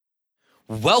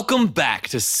Welcome back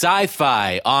to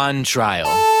Sci-Fi on Trial.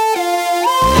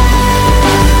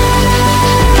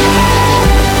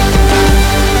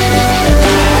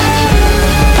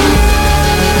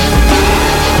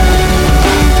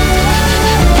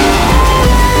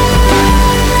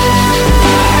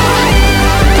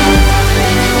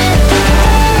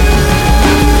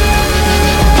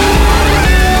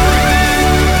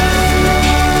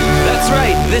 That's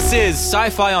right, this is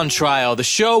Sci-Fi on Trial, the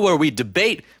show where we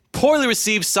debate poorly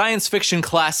received science fiction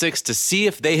classics to see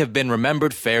if they have been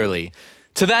remembered fairly.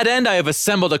 To that end, I have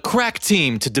assembled a crack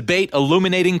team to debate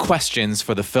illuminating questions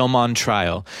for the film on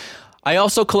trial. I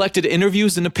also collected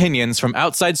interviews and opinions from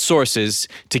outside sources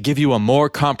to give you a more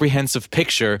comprehensive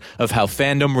picture of how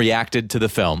fandom reacted to the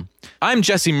film. I'm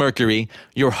Jesse Mercury,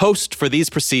 your host for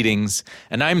these proceedings,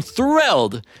 and I'm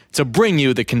thrilled to bring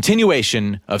you the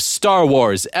continuation of Star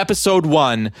Wars Episode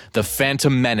 1, The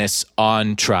Phantom Menace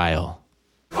on Trial.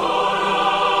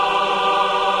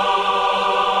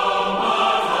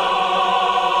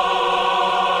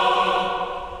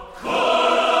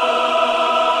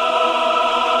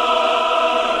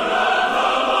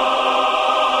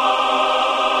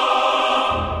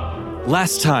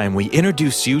 Last time, we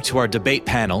introduced you to our debate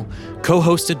panel,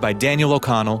 co-hosted by Daniel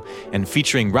O'Connell and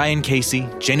featuring Ryan Casey,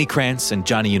 Jenny Kranz, and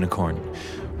Johnny Unicorn.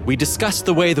 We discussed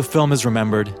the way the film is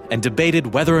remembered and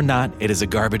debated whether or not it is a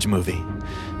garbage movie.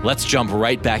 Let's jump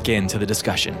right back into the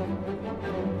discussion.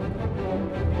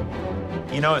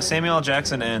 You know, Samuel L.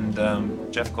 Jackson and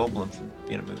Jeff Goldblum should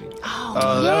be in a movie.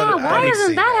 Why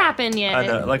hasn't that happened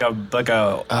yet? Like a old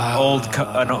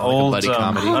buddy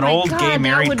comedy. an Oh my old God, gay that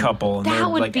married would- couple, and that they're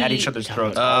would like at be each other's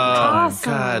throats all the time.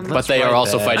 Awesome. God, But they are write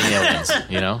also that. fighting aliens,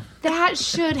 you know? That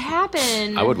should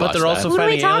happen. I would watch But they're that. also Who do we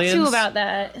fighting talk to aliens? about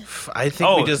that? I think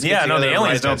Oh, we just yeah, get no, the together and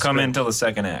aliens write don't that come in script. until the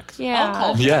second act.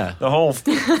 Yeah. Yeah. The whole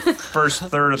first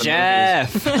third of the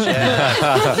Jeff,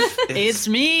 it's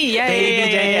me. Yeah,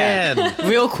 Baby yeah. Dan.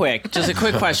 Real quick, just a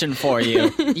quick question for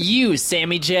you. You,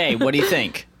 Sammy J, what do you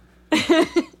think?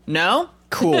 No?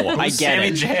 Cool, I get Sammy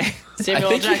it. J.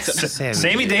 Samuel L. Jackson.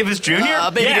 Sammy Davis Jr.? Baby,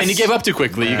 Yes. and you gave up too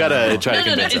quickly. You gotta try to No,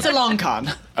 convince it's him. a long con.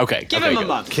 Okay. Give okay, him a good.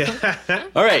 month.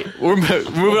 All right, we're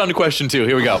moving on to question 2.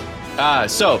 Here we go.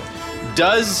 So,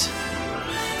 does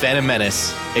Phantom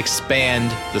Menace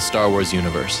expand the Star Wars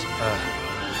universe?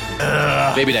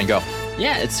 Baby Dan, go.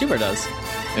 Yeah, it super does.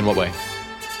 In what way?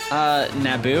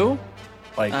 Naboo?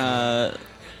 Like, I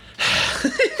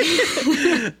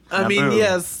mean, Naboo.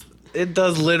 yes, it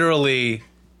does literally.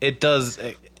 It does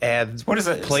add What is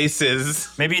it? places.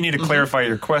 maybe you need to clarify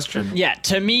your question. Yeah,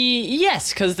 to me,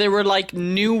 yes, because they were like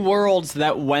new worlds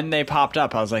that when they popped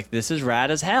up, I was like, this is rad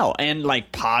as hell. And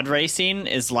like pod racing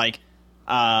is like,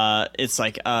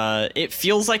 it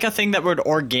feels like a thing that would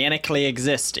organically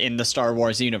exist in the Star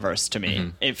Wars universe to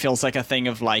me. It feels like a thing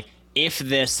of like, if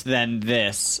this, then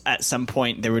this. At some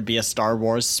point, there would be a Star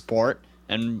Wars sport,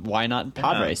 and why not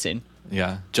pod Yeah. racing?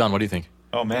 Yeah. John, what do you think?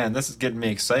 Oh man, this is getting me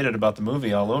excited about the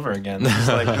movie all over again. This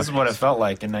is what it felt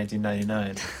like in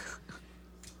 1999.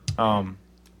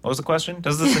 What was the question?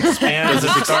 Does this expand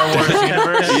the Star Wars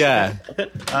universe? Yeah.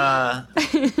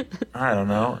 I don't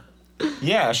know.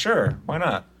 Yeah, sure. Why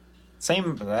not?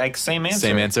 Same answer. Same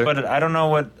answer? But I don't know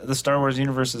what the Star Wars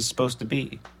universe is supposed to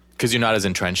be. Because you're not as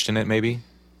entrenched in it, maybe?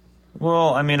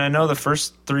 Well, I mean, I know the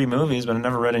first 3 movies, but I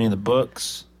never read any of the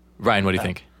books. Ryan, what do you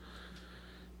think?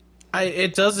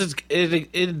 It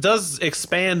does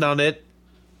expand on it,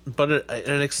 but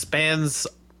it expands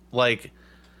like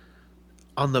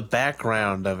on the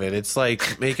background of it. It's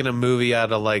like making a movie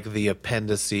out of like the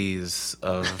appendices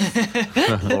of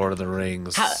Lord of the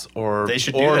Rings, or They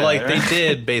should do or that, like right? they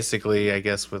did basically, I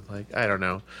guess, with like I don't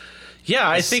know. Yeah,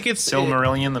 I think it's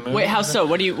Silmarillion, the movie. Wait, how so?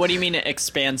 What do you mean it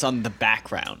expands on the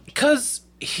background? because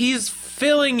he's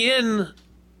filling in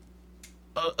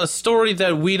a story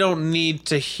that we don't need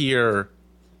to hear.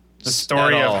 The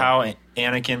story at of all. how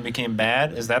Anakin became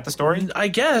bad? Is that the story? I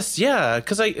guess, yeah,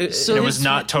 because And it was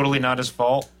totally not his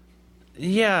fault.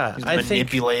 yeah, He was I think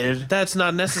manipulated. that's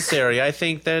not necessary. I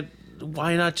think that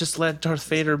why not just let Darth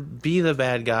Vader be the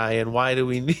bad guy, and why do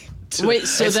we need to, Wait,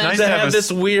 so It's then nice to to have have a-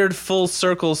 this weird full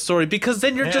circle story? Because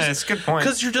then you're Yeah, just it's a good point.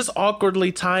 because you're just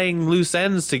awkwardly tying loose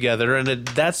ends together, and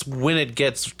that's when it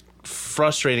gets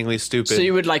frustratingly stupid. So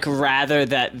you would like rather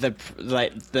that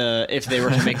if they were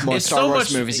to make more It's Star so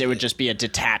Wars much- movies, it would just be a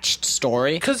detached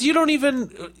story. Because you don't even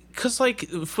like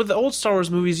for the old Star Wars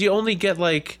movies, you only get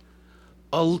like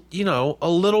a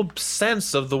little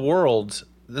sense of the world,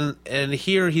 and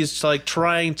here he's like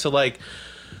trying to like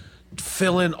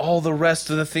fill in all the rest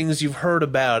of the things you've heard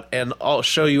about, and I'll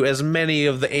show you as many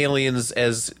of the aliens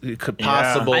as could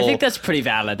possible. I think that's pretty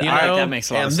valid. That makes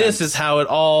a lot of sense. And this is how it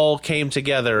all came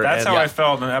together. That's how I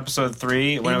felt in episode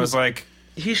 3 when it was like,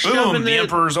 boom, the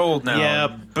Emperor's old now. Yeah,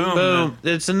 boom.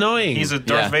 It's annoying. He's a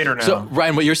Darth Vader now. So,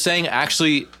 Ryan, what you're saying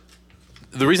actually,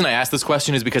 the reason I asked this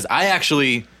question is because I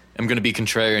actually am going to be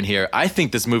contrarian here. I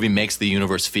think this movie makes the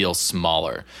universe feel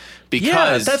smaller.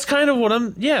 Because that's kind of what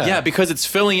I'm. Yeah, because it's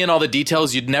filling in all the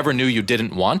details you never knew you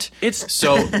didn't want.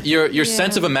 So your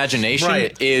sense of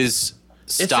imagination is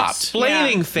stopped. It's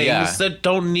explaining things that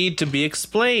don't need to be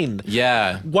explained.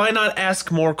 Yeah. Why not ask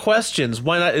more questions?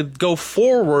 Why not go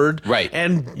forward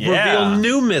and reveal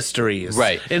new mysteries?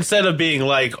 Right. Instead of being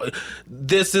like,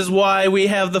 this is why we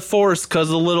have the Force, because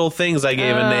of little things I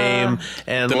gave a name.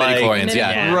 And the midichlorians,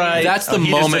 Right. That's the moment.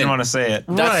 He just didn't want to say it.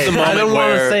 That's the moment I don't where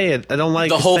want to say it. I don't like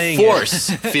the whole saying Force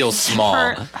feels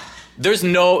small. There's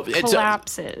no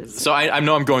collapses. So I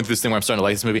know I'm going through this thing where I'm starting to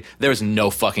like this movie. There is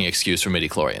no fucking excuse for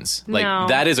midichlorians. Like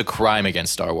that is a crime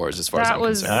against Star Wars, as far as I'm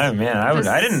concerned. Oh man,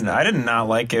 I did not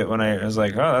like it when I was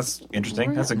like, oh, that's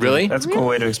interesting. That's a cool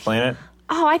way to explain it.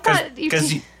 Oh, I thought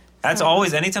because that's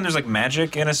always anytime there's like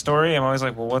magic in a story, I'm always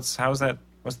like, well, what's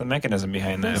the mechanism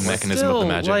behind that? The mechanism of the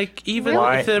magic. Like even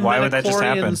why if the would that just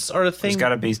happen? Are a thing, there's got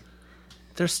to be.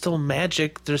 There's still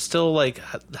magic. There's still like,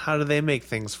 how do they make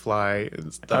things fly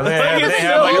and stuff? They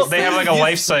have like a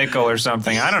life cycle or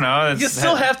something. I don't know. You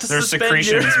still have to their suspend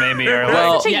secretions maybe are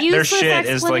like their shit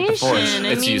is like the Force.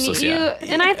 It's useless.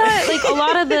 And I thought like a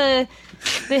lot of the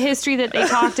history that they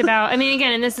talked about. I mean,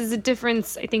 again, and this is a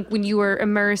difference. I think when you were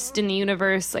immersed in the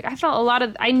universe, like I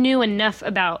felt I knew enough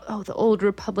about the Old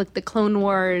Republic, the Clone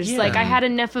Wars. Like I had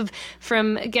enough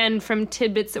from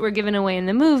tidbits that were given away in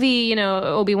the movie.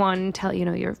 Obi-Wan tell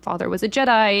your father was a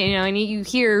Jedi. And you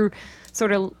hear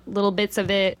sort of little bits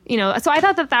of it. So I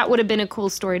thought that would have been a cool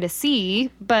story to see,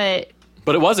 but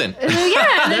it wasn't. And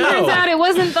it turns out it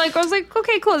wasn't. Like I was like,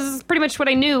 okay, cool. This is pretty much what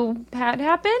I knew had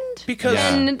happened.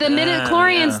 And the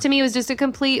midichlorians to me was just a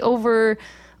complete over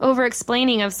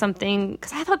explaining of something,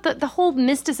 because I thought that the whole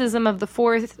mysticism of the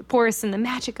Force and the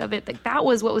magic of it, like that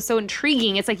was what was so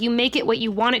intriguing. It's like you make it what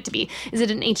you want it to be. Is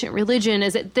it an ancient religion?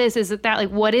 Is it this? Is it that? Like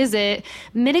what is it?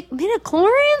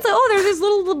 Midichlorians? Oh, there's these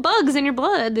little bugs in your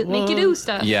blood that make you do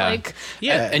stuff. Yeah.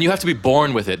 And you have to be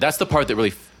born with it. That's the part that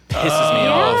really pisses me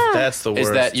off. That's the worst.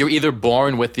 Is that you're either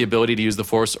born with the ability to use the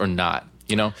Force or not.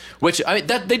 Which I mean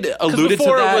that they alluded to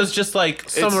that. It was just like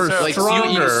some are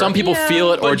stronger. Some people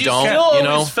feel it or don't. Still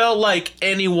always felt like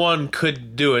anyone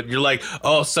could do it. You're like,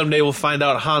 oh, someday we'll find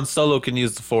out Han Solo can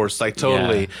use the Force. Like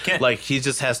totally. Like he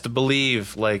just has to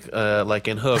believe, like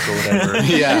in Hook or whatever.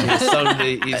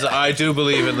 Someday I do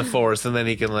believe in the Force, and then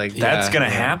he can like. That's gonna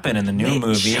happen in the new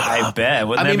movie. I bet.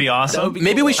 Wouldn't that be awesome?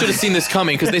 Maybe we should have seen this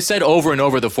coming, because they said over and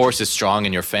over the Force is strong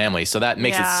in your family, so that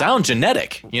makes it sound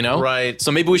genetic. Right.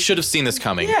 So maybe we should have seen this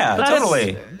coming. Yeah,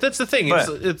 totally. That's the thing.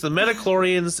 It's the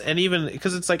midichlorians, and even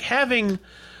because it's like having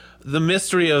the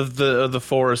mystery of the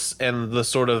Force and the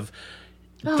sort of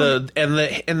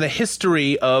the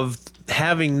history of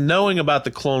knowing about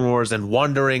the Clone Wars and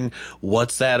wondering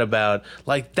what's that about.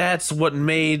 Like that's what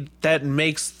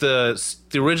makes the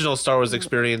original Star Wars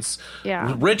experience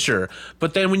richer.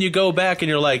 But then when you go back and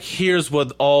you're like, here's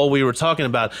what all we were talking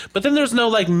about. But then there's no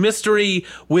like mystery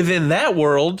within that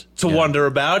world to wonder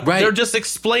about. Right. They're just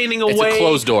explaining away. It's a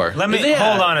closed door. Let me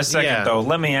hold on a second though.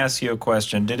 Let me ask you a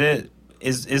question.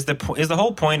 Is the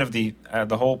whole point of the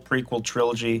whole prequel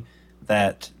trilogy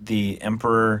that the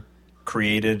Emperor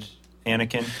created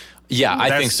Anakin? Yeah,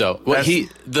 I think so. Well,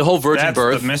 the whole virgin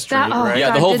birth, the mystery, right?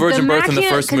 Yeah, the whole virgin birth in the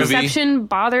first movie. Did the conception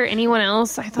bother anyone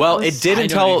else? I thought it did I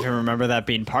don't even remember that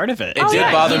being part of it. It did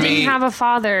bother me. He didn't have a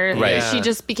father. Right. She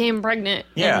just became pregnant.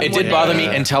 Yeah. It did bother me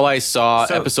until I saw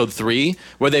episode 3,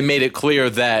 where they made it clear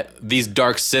that these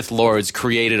dark Sith lords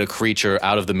created a creature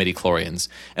out of the midichlorians,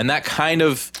 and that kind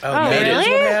of made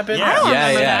really? What happened? Yeah. I don't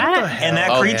remember that. And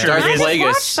that creature Darth is I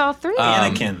Plagueis. just watched all 3.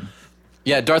 Anakin.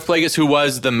 Yeah, Darth Plagueis, who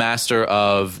was the master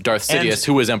of Darth Sidious,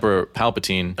 who was Emperor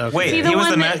Palpatine. Wait, he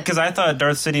was was because I thought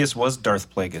Darth Sidious was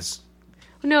Darth Plagueis.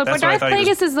 No, but That's what I Darth thought he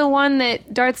was- Plagueis is the one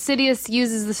that Darth Sidious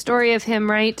uses the story of him,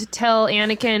 right, to tell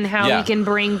Anakin how he can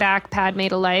bring back Padme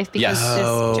to life because Yes.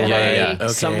 this Jedi Okay.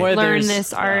 Somewhere learned there's-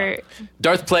 this art.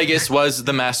 Darth Plagueis was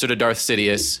the master to Darth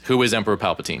Sidious, who was Emperor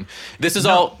Palpatine. This is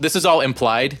all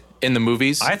implied in the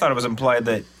movies. I thought it was implied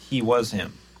that he was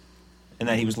him, and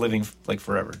that he was living like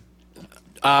forever.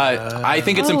 I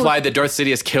think it's implied that Darth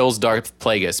Sidious kills Darth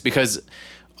Plagueis because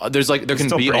there can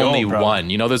still be pretty only old, bro. one.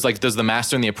 You know, there's the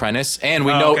Master and the Apprentice, and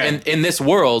we Oh, know okay. in this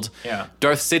world, Yeah.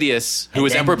 Darth Sidious, who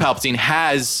is And- Emperor Palpatine,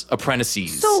 has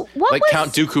apprentices. So what like was-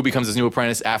 Count Dooku becomes his new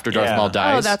apprentice after Darth Yeah. Maul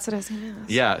dies. Oh, that's what I was going to ask.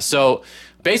 Yeah, so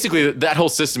basically that whole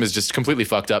system is just completely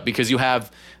fucked up because you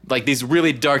have like these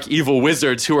really dark evil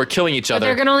wizards who are killing each But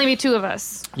there other. can only be 2 of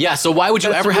us. Yeah, so why would you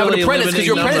That's ever have an really a apprentice? Because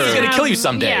your limiting apprentice is number. going to kill you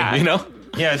someday, Yeah. you know?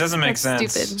 Yeah, it doesn't make That's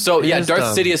sense. stupid. So yeah, is Darth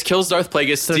dumb. Sidious kills Darth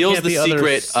Plagueis, So it steals can't the be other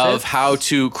secret of Siths? how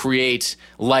to create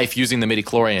life using the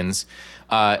midichlorians,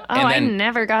 and I then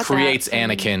never got that creates from-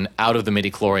 Anakin out of the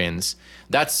midichlorians.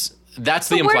 That's the But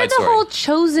where implied did the story. whole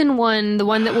chosen one, the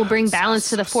one that will bring balance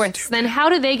to the Force, then how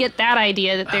do they get that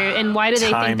idea that they're, and why do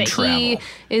they Time think that he travel.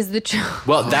 is the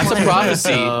Well, that's a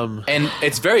prophecy, dumb. and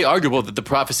it's very arguable that the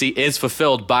prophecy is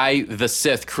fulfilled by the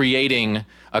Sith creating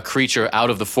a creature out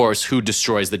of the Force who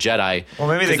destroys the Jedi. Well,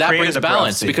 maybe 'Cause they that created brings the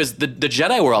balance prophecy. because the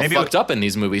Jedi were all Maybe- fucked up in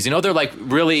these movies. You know, they're like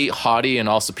really haughty and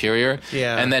all superior.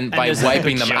 Yeah. and then by there's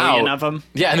wiping a them jillion out, of 'em.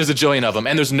 yeah, and there's a jillion of them,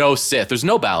 and there's no Sith. There's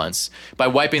no balance. By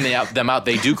wiping them out,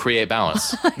 they do create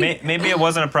balance. Maybe it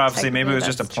wasn't a prophecy. Maybe it was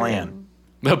just a That's plan.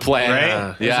 true. The plan,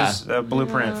 Right? Yeah. It's just a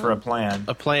blueprint for a plan.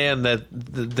 A plan that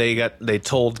they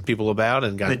told people about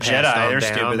and got The passed Jedi, on they're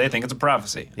down. stupid. They think it's a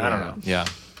prophecy. I don't Yeah. know. Yeah.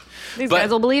 These But- guys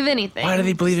will believe anything. Why are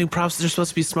they believing prophecies? They're supposed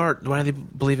to be smart. Why are they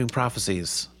believing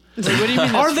prophecies? What do you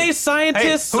mean? Are they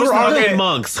scientists Hey, who's or are the- they okay,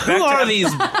 monks? Who back to- are these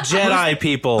Jedi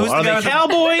people? Who's the Are guy they with the-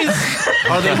 cowboys?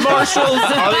 Are they marshals?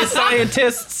 Are they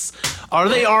scientists? Are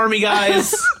they army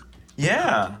guys?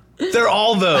 Yeah. They're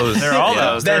all those. They're all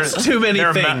those. That's They're- too many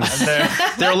they're things. they're-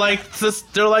 They're like this.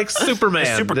 They're like Superman.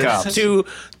 They're super There's cops.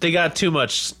 They got too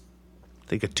much.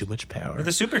 They got too much power. They're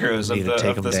the superheroes Need of to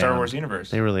take the 'em Star down. Wars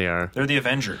universe. They really are. They're the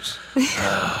Avengers.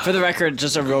 For the record,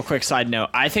 just a real quick side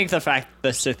note. I think the fact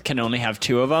the Sith can only have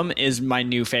 2 of them is my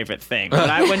new favorite thing.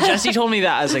 When Jesse told me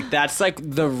that, I was like, that's like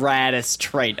the raddest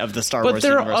trait of the Star But Wars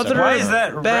there are universe. other Why is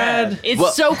that bad. rad? It's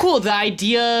Well- so cool. The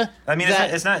idea I mean,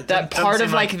 that, it's not- that it doesn't part seem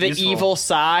of like like the useful. evil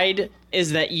side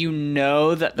is that you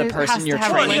know that the There has person to you're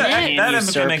have training a limit. can That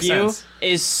usurp makes you sense.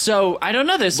 is so. I don't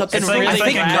know. There's something It's like- really it's I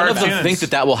like think in none of them cartoons.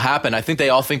 think that will happen. I think they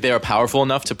all think they are powerful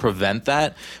enough to prevent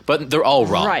that, but they're all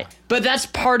wrong. Right, but that's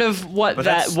part of what But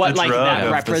that's what the like drug that of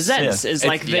the represents Sith. is It's-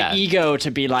 like the yeah. ego to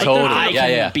be like Totally. I Yeah, can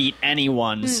yeah. beat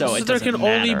anyone, so So it there doesn't can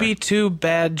only matter. be 2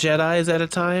 bad Jedis at a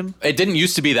time. It didn't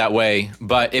used to be that way,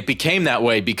 but it became that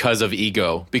way because of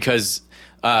ego. Because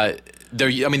there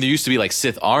used to be like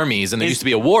Sith armies, and there used to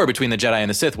be a war between the Jedi and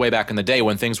the Sith way back in the day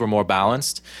when things were more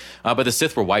balanced. But the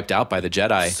Sith were wiped out by the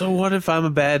Jedi. So what if I'm a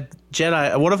bad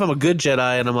Jedi? What if I'm a good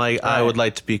Jedi and I'm like, I would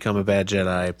like to become a bad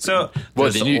Jedi? So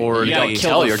Well, There's then you already- don't kill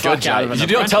tell the your good fuck out of Jedi. an You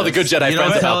don't tell the good apprentice. Jedi You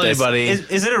friends don't tell about this.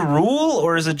 anybody. is it a rule,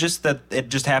 or is it just that it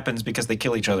just happens because they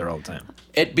kill each other all the time?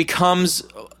 It becomes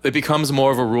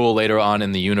more of a rule later on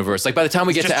in the universe. Like by the time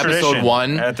we get to Just episode tradition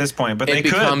 1, at this point, but it they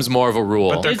becomes could. more of a rule.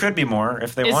 But there could be more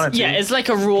if they It's, wanted to. yeah, it's like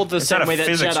a rule the not same a way that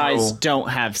physics Jedis rule. don't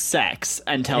have sex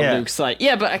until Yeah. Luke's like,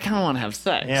 yeah, but I kind of want to have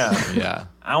sex. Yeah. yeah.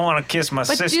 I want to kiss my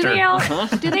But sister.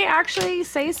 do they actually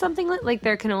say something like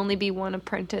there can only be one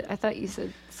apprentice? I thought you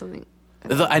said something.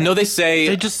 I know they say,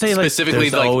 They just say, like, specifically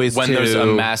there's always when there's a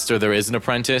 2. master, there is an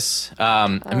apprentice.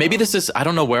 Maybe this is, I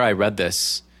don't know where I read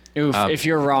this. Oof, if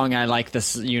you're wrong, I like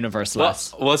this universe Well,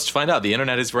 less. let's find out. The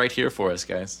internet is right here for us,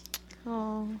 guys.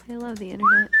 Oh, I love the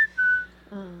internet.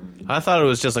 I thought it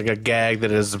was just like a gag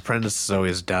that his apprentices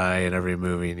always die in every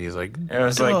movie, and he's like, It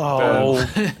was like oh.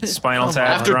 Spinal Tap.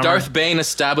 After drummer. Darth Bane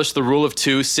established the rule of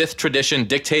 2, Sith tradition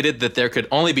dictated that there could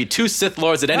only be 2 Sith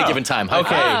Lords at any Oh, given time. High okay.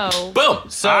 five. Oh. Boom!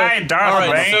 So, I, Darth all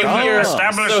right, Bane, so here-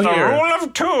 established so the here. rule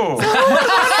of 2.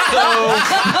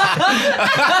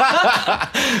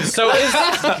 So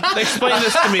explain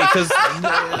this to me, because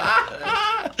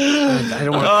I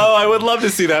don't want. Oh, I would love to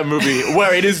see that movie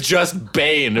where it is just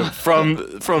Bane from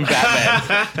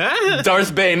Batman.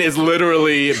 Darth Bane is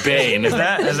literally Bane. Is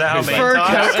that how Bane Fur talks?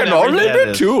 coat. There can only Yeah, it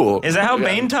be is. 2. Is that how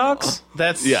Bane talks?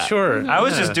 That's Yeah. sure. I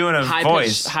was just doing a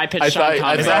voice. High pitched I Sean thought- I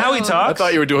Connery. Is that how he I talks?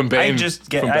 thought you were doing Bane I just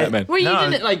get from Batman. Well, you No.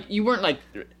 didn't like. You weren't like.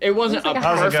 It wasn't It was a like a-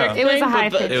 perfect. It was thing, a but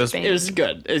high-pitched It was- Bane. It was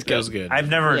good. It was good. It was good. I've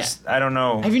never. Yeah. I don't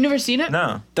know. Have you never seen it?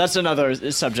 No. That's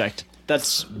another subject.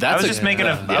 That's I was just making a.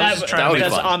 I was that, just trying to make would be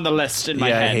that's fun. on the list in my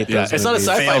Yeah, I head. hate Yeah, those it's not a movies.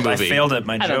 sci-fi failed. movie. I failed at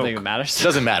my I joke. don't think it matters.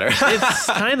 Doesn't matter. It's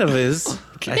kind of is.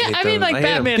 I mean, like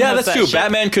Batman. Yeah, has that's that true. shit.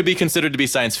 Batman could be considered to be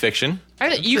science fiction.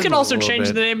 You can also A little change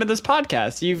bit. the name of this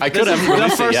podcast. I could have the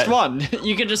released it first yet. one.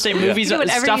 You could just say movies Do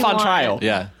whatever stuff you on want. trial.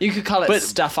 Yeah. You could call it But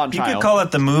stuff on You trial. could call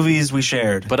it the movies we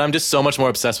shared. But I'm just so much more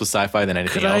obsessed with sci-fi than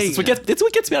anything Could else. I- It's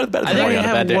what gets me out of bed in the I think morning I on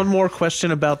a bad have day. one more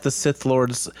question about the Sith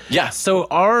Lords. Yeah. So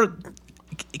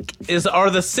are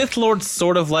the Sith Lords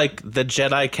sort of like the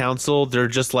Jedi Council? They're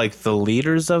just like the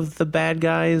leaders of the bad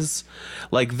guys.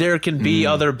 Like there can be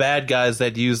other bad guys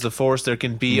that use the Force. There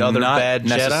can be other Not bad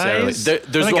necessarily. Jedis.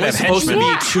 There's They can only have supposed to henchmen. be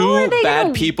Yeah, how two are they bad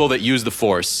gonna- people that use the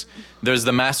Force. There's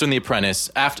the Master and the Apprentice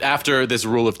after this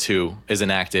rule of two is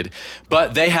enacted.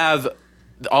 But they have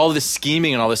all this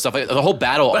scheming and all this stuff. Like, the whole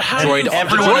battle droid,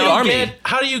 army.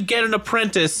 How do you get an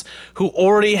apprentice who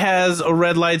already has a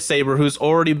red lightsaber, who's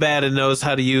already bad and knows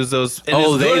how to use those, and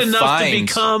is good enough to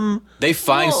become? They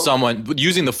find Well- someone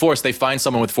using the Force. They find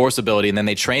someone with Force ability, and then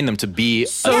they train them to be a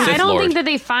Sith I don't Lord. think that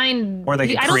they find. Or they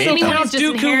can I don't create think them. anyone's just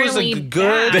Count Dooku was a inherently good-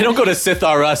 bad. They don't go to Sith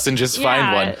R Us and just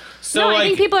find one. So, no, I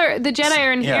like- think the Jedi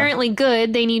are inherently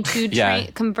good. They need to Yeah.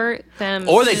 convert them.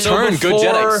 Or they to- turn good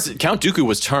before- Jedi. Count Dooku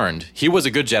was turned. He was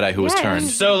a good Jedi who was Yeah, turned.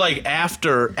 So like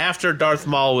after Darth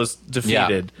Maul was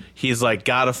defeated, he's like,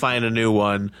 gotta find a new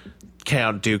one.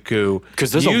 Count Dooku,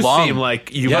 'Cause there's you a long- seem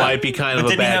like you Yeah. might be kind But of a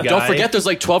didn't he bad have- guy. Don't forget, there's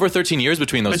like 12 or 13 years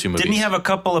between those But two movies. didn't he have a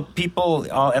couple of people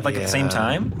all at the same Yeah.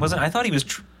 time? Wasn't I thought he was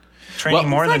training Well,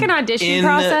 more It's like than an audition in-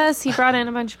 process. He brought in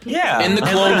a bunch of people. yeah In the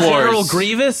And Clone then- Wars. General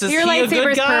Grievous, is Your he a good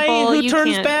lightsaber's guy purple, who you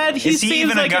turns can't- bad? He Is he seems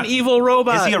even a like guy- an evil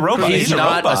robot. Is he a robot? He's He's a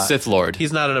not robot. a Sith Lord.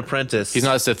 He's not an apprentice. He's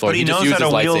not a Sith Lord. But he just knows uses how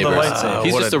to wield the lightsabers. lightsaber.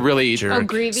 He's What just a a really jerk. Oh,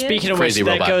 Grievous. Speaking of Crazy which,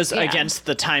 that robot. goes Yeah. against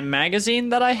the Time magazine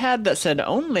that I had that said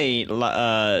only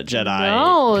Jedi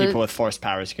No. people with Force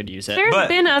powers could use it. There's But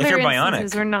been if other you're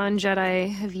instances bionic- where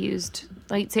non-Jedi have used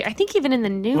lightsaber. I think even in the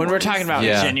new when we're ones. talking about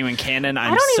Yeah. genuine canon,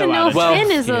 I'm I don't so even know out if of Well,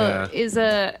 Finn yeah. is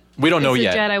a We don't know is a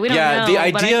yet. Jedi. We don't yeah, know.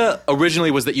 the but idea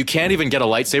originally was that you can't even get a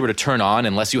lightsaber to turn on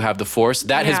unless you have the Force.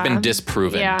 That has Yeah. been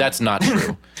disproven. Yeah. That's not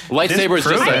true. Lightsabers just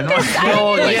Disproven? like, I think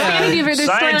there's yeah. sanity for there's storylines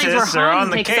where Scientists are on Han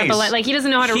the picks up a case. like he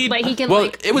doesn't know how to like he can well,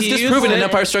 like it was He disproven used in it-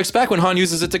 Empire Strikes Back when Han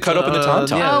uses it to cut open the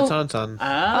Tauntaun. Yeah, Oh. the Tauntaun.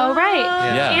 oh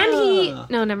right Yeah. and he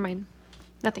no never mind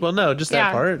nothing Well, no, just that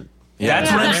Yeah. part.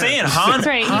 That's Yeah. what I'm saying. Han, That's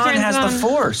right, he Han turns has it the on.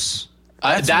 Force.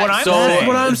 That's That- what I'm so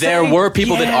saying. there were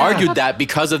people that Yeah. argued that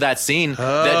because of that scene,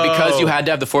 that because you had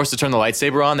to have the Force to turn the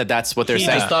lightsaber on, that's what they're He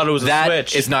saying. just thought it was a That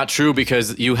switch. is not true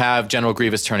because you have General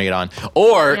Grievous turning it on.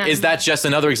 Or Yeah. is that just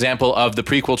another example of the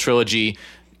prequel trilogy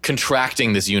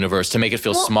contracting this universe to make it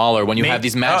feel smaller when you have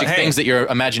these magic hey. things that your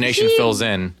imagination He- fills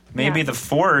in? Maybe Yeah. the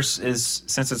Force is,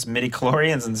 since it's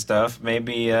midi-chlorians and stuff,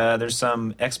 maybe there's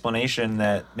some explanation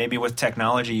that maybe with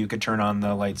technology you could turn on the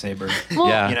lightsaber. Well,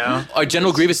 Yeah. You know?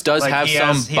 General Grievous does Like have he some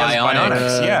has bionic.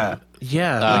 bionics, yeah.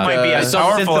 Yeah, It might be as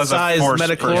powerful as a synthesized Force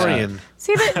metachlorian.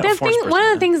 See, the Force thing, one of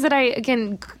person. the things that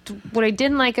what I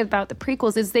didn't like about the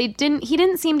prequels is he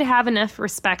didn't seem to have enough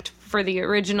respect for the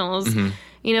originals. Mm-hmm.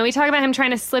 You know, we talk about him trying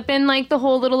to slip in like the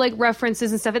whole little like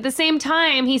references and stuff. At the same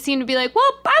time, he seemed to be like, well,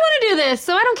 I want to do this,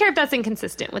 so I don't care if that's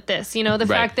inconsistent with this. You know, the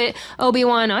Right. fact that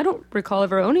Obi-Wan, I don't recall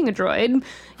ever owning a droid,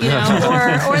 you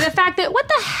know, or the fact that what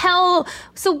the hell,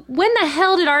 so when the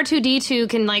hell did R2-D2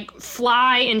 can like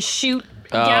fly and shoot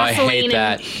I hate gasoline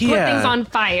that. and put Yeah. things on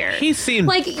fire? He seemed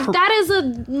like that is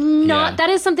Yeah. that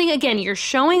is something again you're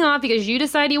showing off because you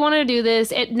decide you want to do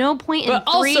this. At no point in But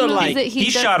three also, movies like, that He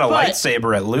does- shot a but-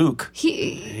 lightsaber at Luke.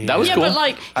 He That was yeah, cool. but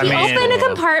like I mean, opened a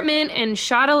compartment and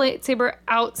shot a lightsaber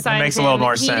outside. That makes of a little him.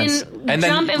 more He sense. didn't And then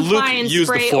jump and Luke fly and used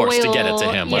the spray Force to oil. get it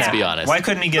to him. Let's Yeah. be honest. Why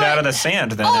couldn't he get out of the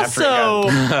sand then? after he also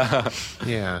got-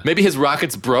 Yeah. Maybe his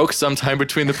rockets broke sometime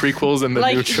between the prequels and the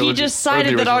new like trilogy. he or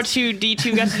decided the that originals.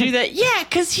 R2-D2 got to do that. Yeah,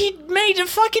 because he made a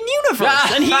fucking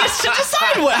universe and he gets to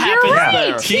decide what happens right.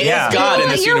 there. He Yeah. is God in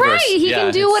this You're universe. right. He Yeah,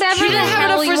 can do it's- whatever He the didn't have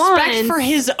hell enough he respect wants. for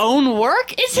his own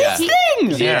work. It's Yeah. his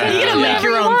thing. Yeah. You gotta Do make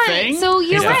your whatever own you want. thing. So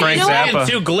you're He's the right. Frank You know what? Zappa.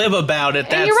 Too glib about it.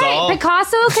 And That's you're right. all.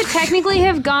 Picasso could technically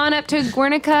have gone up to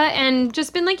Guernica and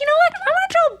just been like, you know what? I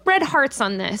want to draw red hearts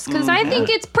on this because I think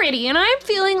it's pretty, and I'm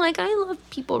feeling like I love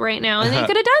people right now, and they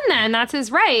could have done that, and that's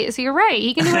his right. So you're right.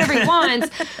 He can do whatever he wants,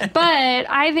 but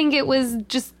I think it was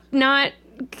just not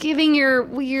giving your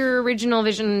original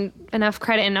vision enough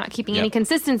credit and not keeping any Yep.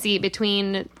 consistency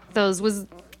between those was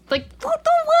like, what?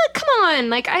 Come on,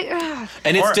 like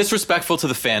And it's Or- disrespectful to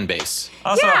the fan base.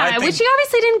 Also, I yeah, think- which he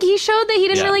obviously didn't. He showed that he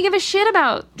didn't Yeah. really give a shit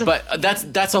about. But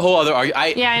that's a whole other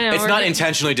argument. Yeah, I know. It's We're not getting-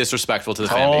 intentionally disrespectful to the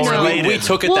fan base. Correlated. We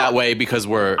took it Well, that way because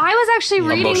we're. I was actually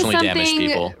reading Emotionally damaged something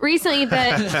people. recently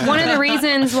that one of the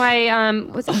reasons why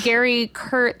was it Gary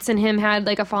Kurtz and him had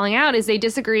like a falling out is they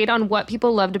disagreed on what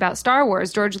people loved about Star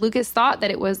Wars. George Lucas thought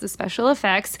that it was the special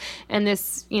effects and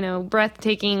this,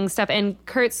 breathtaking stuff, and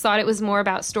Kurtz thought it was more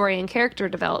about story and character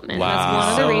development. Wow. That's one of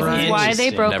the So reasons why they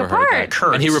interesting. broke Never heard apart. that.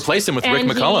 Kurtz. And he replaced him with Rick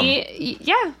McCallum.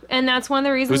 Yeah, and that's one of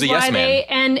the reasons Who's a why yes they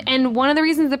and one of the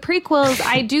reasons the prequels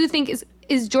I do think is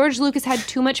is George Lucas had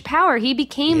too much power. He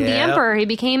became the emperor. He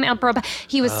became emperor.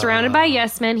 He was surrounded by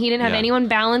yes men. He didn't have anyone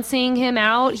balancing him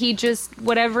out. He just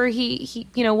whatever he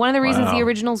one of the reasons the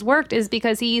originals worked is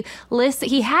because he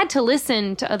had to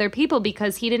listen to other people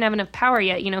because he didn't have enough power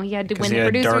yet. He had to win the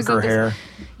producers. Darker hair.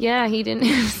 Yeah, he didn't.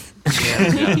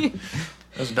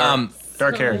 Those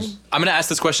dark hairs. I'm going to ask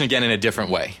this question again in a different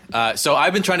way. So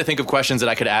I've been trying to think of questions that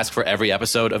I could ask for every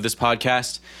episode of this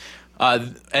podcast.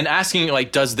 And asking,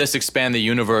 does this expand the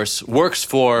universe works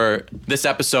for this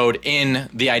episode in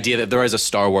the idea that there is a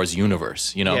Star Wars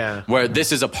universe, where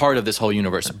this is a part of this whole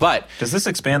universe. But does this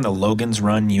expand the Logan's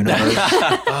Run universe?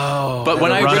 But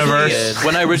when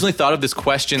I originally thought of this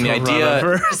question, the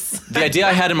idea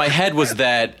I had in my head was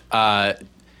that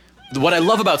what I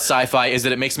love about sci-fi is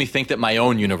that it makes me think that my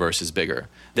own universe is bigger.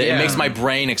 That it makes my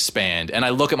brain expand, and I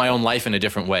look at my own life in a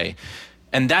different way.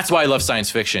 And that's why I love science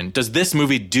fiction. Does this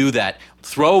movie do that?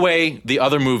 Throw away the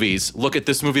other movies. Look at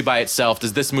this movie by itself.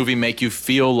 Does this movie make you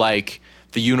feel like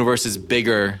the universe is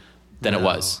bigger than it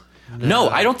was? No,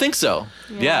 I don't think so.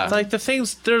 Yeah. Like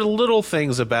there are little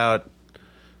things about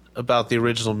the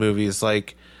original movies,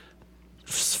 like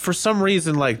for some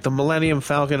reason, like the Millennium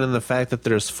Falcon and the fact that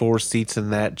there's 4 seats in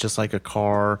that, just like a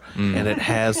car, and it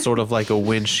has sort of like a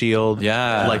windshield,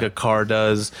 like a car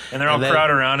does, and they're all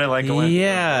crowded around it like a windshield.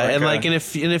 Yeah,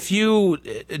 if you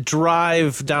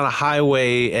drive down a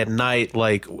highway at night,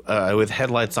 with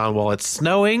headlights on while it's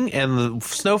snowing and the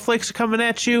snowflakes are coming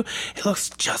at you, it looks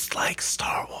just like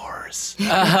Star Wars.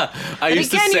 I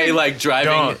used to say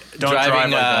driving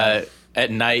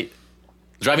at night.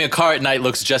 Driving a car at night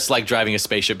looks just like driving a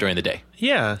spaceship during the day.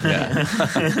 Yeah.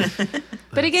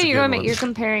 But again, you're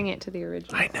comparing it to the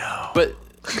original. I know. But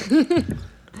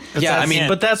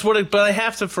but that's what but I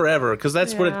have to forever because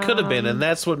that's what it could have been, and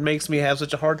that's what makes me have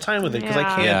such a hard time with it because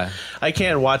I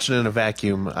can't watch it in a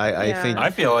vacuum. I think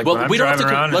I feel like when I'm driving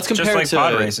around, let's compare just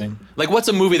like pod racing. Like, what's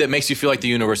a movie that makes you feel like the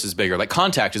universe is bigger? Like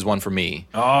Contact is one for me.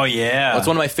 Oh yeah, it's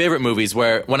one of my favorite movies.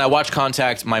 Where when I watch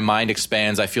Contact, my mind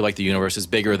expands. I feel like the universe is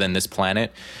bigger than this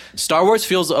planet. Star Wars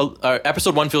feels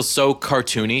Episode 1 feels so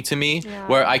cartoony to me,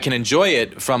 where I can enjoy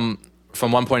it from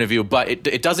one point of view, but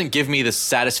it doesn't give me the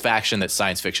satisfaction that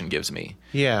science fiction gives me.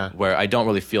 Yeah. Where I don't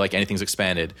really feel like anything's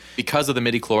expanded. Because of the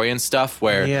midichlorian stuff,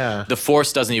 where the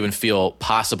Force doesn't even feel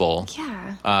possible.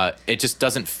 Yeah. It just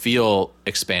doesn't feel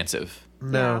expansive.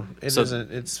 No, it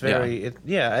doesn't. It's very...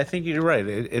 I think you're right.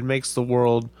 It makes the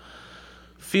world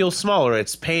feel smaller.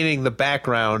 It's painting the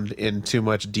background in too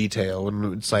much detail.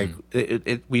 And it's like,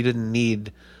 we didn't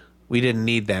need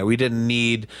that. We didn't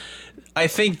need... I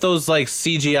think those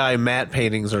CGI matte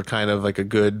paintings are kind of like a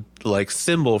good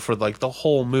symbol for the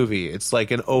whole movie. It's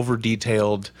like an over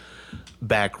detailed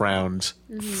background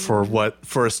for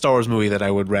a Star Wars movie that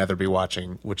I would rather be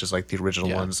watching, which is the original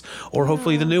ones, or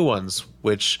hopefully the new ones,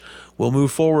 which will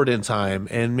move forward in time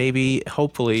and maybe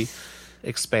hopefully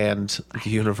expand the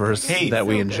universe that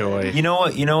we enjoy. You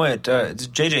know what?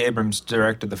 J.J. Abrams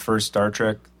directed the first Star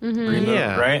Trek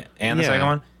reboot, right? And the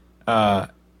second one.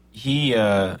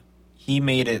 He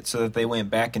made it so that they went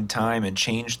back in time and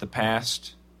changed the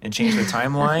past and changed the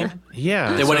timeline.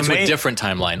 They went into a different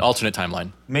timeline, alternate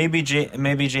timeline. Maybe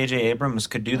J.J. Abrams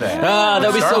could do that. That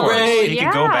would be so great. He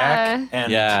could go back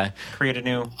and create a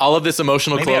new... All of this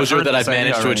emotional closure that I've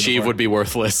managed to achieve would be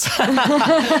worthless. I'm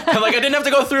I didn't have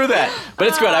to go through that. But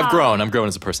it's great. I've grown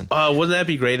as a person. Wouldn't that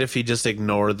be great if he just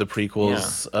ignored the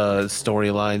prequels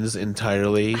storylines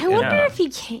entirely? I wonder if he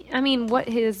can... I mean, what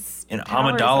his... And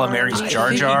Amidala marries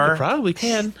Jar Jar? He probably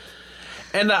can.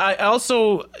 And I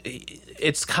also...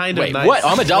 It's kind of nice. What?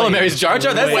 Amidala marries Jar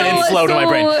Jar? That didn't flow to my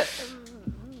brain.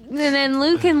 And then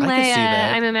Luke and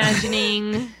Leia, I'm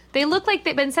imagining... They look like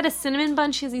but instead of cinnamon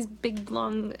bun, she has these big,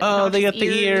 long... Oh, they got the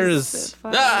ears.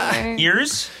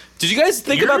 Ears? Did you guys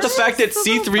think about the fact that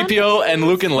C-3PO and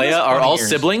Luke and Leia are all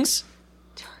siblings?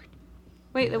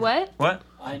 Wait, the what? What?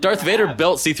 Darth Vader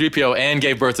built C-3PO and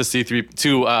gave birth to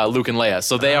Luke and Leia,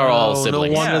 so they are all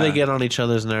siblings. No wonder they get on each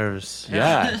other's nerves.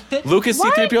 Yeah. Luke is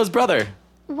C-3PO's brother.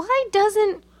 Why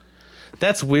doesn't...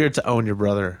 That's weird to own your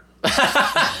brother. But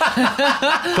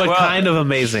kind of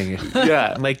amazing.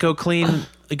 Yeah.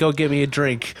 Go get me a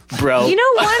drink, bro. You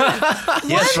know what?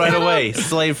 Yes, right away.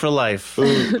 Slave for life.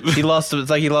 He lost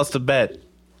a bet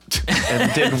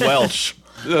and didn't welch.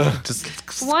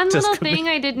 One little thing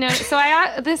I did notice. So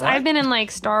I've been in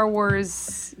Star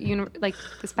Wars, like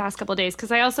this past couple of days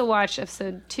because I also watched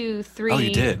episode 2, 3, Oh,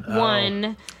 you did?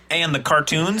 1. And the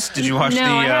cartoons? Did you watch No,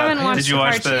 I haven't watched did you the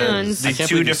watch cartoons. the I can't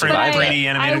two believe you different survived 3D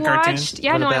animated cartoons?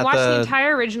 Yeah, What no, I about watched the the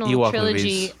entire original Ewok trilogy,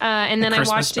 movies? and then I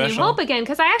Christmas watched A New special? Hope again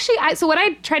because so what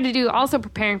I tried to do, also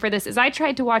preparing for this, is I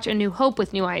tried to watch A New Hope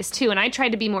with new eyes too, and I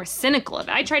tried to be more cynical of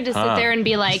it. I tried to sit there and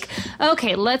be like,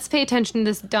 okay, let's pay attention to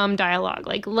this dumb dialogue.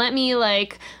 Like, let me I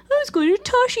was going to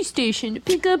Toshi Station to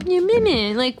pick up your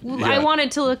minion. Like, I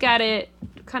wanted to look at it,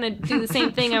 kind of do the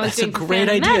same thing I was That's a doing for great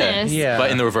Phantom idea. Menace. Yeah.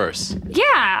 But in the reverse.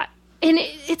 Yeah. And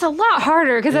it's a lot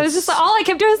harder because I was just all I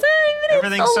kept doing was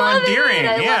Everything's so endearing,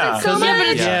 yeah. so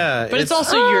much. But it's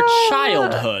also your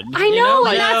childhood. I know, you know?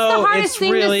 and that's the hardest it's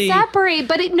thing really- to separate.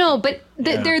 But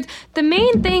the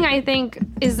main thing I think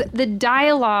is the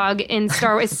dialogue in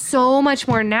Star Wars is so much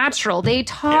more natural. They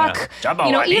talk, Jabba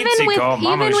you know, wa even Itziko,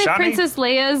 Mama with Shani. Princess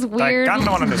Leia's weird.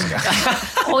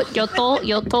 Oh, yoto,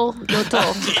 yoto,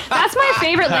 yoto. That's my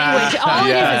favorite language. All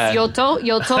it is yoto,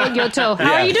 yoto, yoto.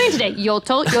 How are you doing today?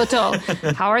 Yoto,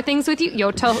 yoto. How are things with you?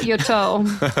 Yoto, yoto.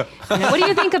 You know, what do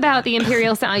you think about the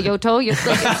Imperial sound? Yoto, yoto.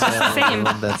 Like, it's just the same.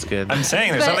 That's good. I'm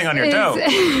saying there's But something on your toe.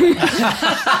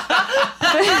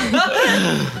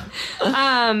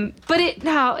 But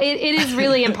it is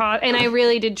really impossible, and I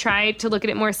really did try to look at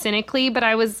it more cynically. But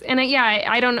I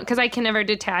don't know because I can never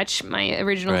detach my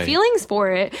original Right. feelings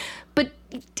for it. But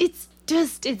it's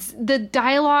the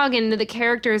dialogue and the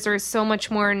characters are so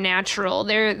much more natural.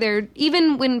 They're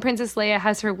even when Princess Leia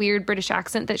has her weird British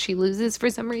accent that she loses for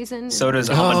some reason. So does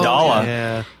Amidala.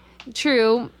 Yeah.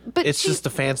 True, but It's just a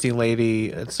fancy lady.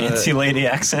 It's a Fancy lady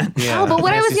accent. Yeah, Oh, but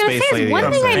what I was fancy going to space say is lady one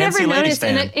accent. thing I Fancy never lady noticed,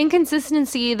 and an stand.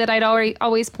 inconsistency that I'd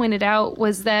always pointed out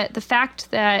was that the fact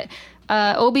that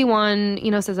Obi-Wan,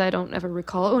 says, I don't ever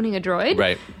recall owning a droid.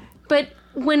 Right. But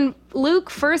when Luke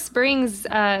first brings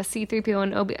C-3PO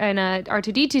and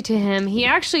R2-D2 to him, he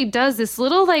actually does this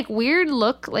little weird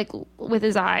look with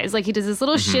his eyes. Like he does this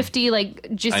little shifty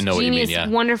just I know what you mean, genius, yeah.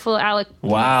 wonderful Alec.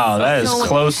 Wow, that is So-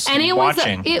 close and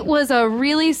watching. it was a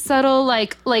really subtle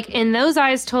and those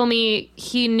eyes told me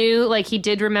he knew he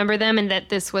did remember them and that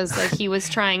this was he was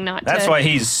trying not That's to. why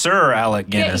he's Sir Alec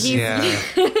Guinness. He Yeah.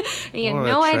 he had What a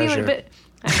no idea, treasure. but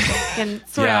and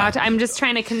Yeah. I'm just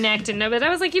trying to connect and know. But I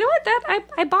was like, you know what? That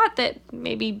I bought that.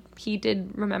 Maybe he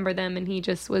did remember them, and he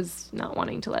just was not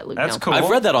wanting to let Luke That's know. cool. I've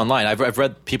read that online. I've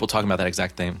read people talking about that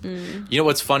exact thing. You know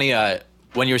what's funny?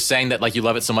 When you're saying that you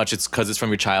love it so much, it's because it's from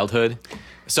your childhood.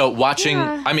 So watching,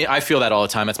 Yeah. I mean, I feel that all the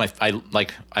time. That's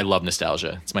I love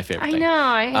nostalgia. It's my favorite I thing.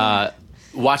 know.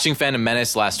 Watching Phantom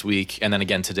Menace last week and then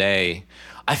again today,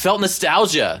 I felt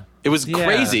nostalgia. It was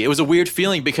crazy. It was a weird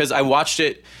feeling because I watched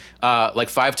it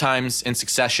 5 times in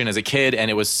succession as a kid, and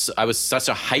I was such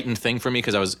a heightened thing for me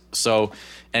because I was so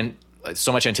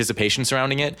much anticipation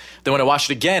surrounding it. Then when I watched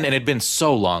it again, and it had been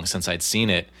so long since I'd seen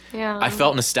it, Yeah. I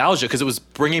felt nostalgia because it was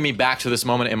bringing me back to this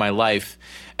moment in my life.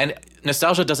 And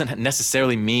nostalgia doesn't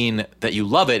necessarily mean that you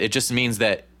love it. It just means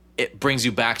that it brings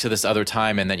you back to this other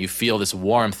time, and that you feel this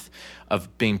warmth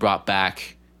of being brought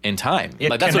back in time. It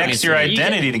that's what it connects means your to me.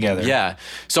 identity together. Yeah.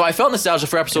 So I felt nostalgia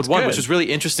for episode 1, good. which was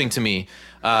really interesting to me.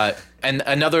 And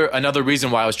another reason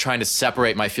why I was trying to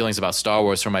separate my feelings about Star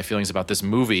Wars from my feelings about this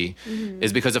movie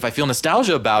is because if I feel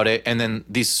nostalgia about it, and then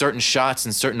these certain shots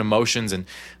and certain emotions and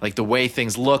the way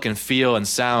things look and feel and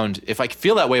sound, if I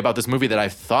feel that way about this movie that I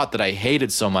thought that I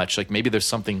hated so much, maybe there's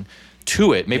something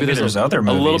to it. Maybe there's other a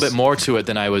little movies. bit more to it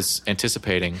than I was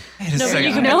anticipating. you can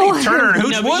Turner and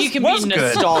Hooch No, but you can was be good.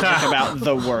 nostalgic about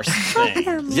the worst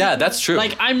thing. Yeah, that's true.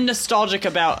 I'm nostalgic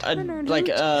about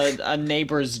a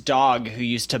neighbor's dog who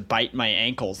used to bite my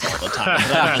ankles all the time.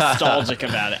 I'm nostalgic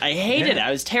about it. I hated it. I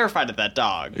was terrified of that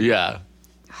dog. yeah.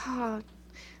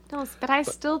 No, but I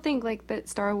still think that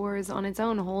Star Wars on its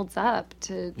own holds up.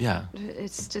 Yeah.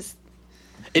 It's just.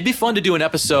 It'd be fun to do an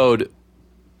episode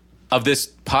of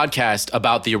this podcast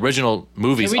about the original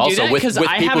movies, Can we do also that? with 'Cause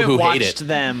I people haven't who hate watched it.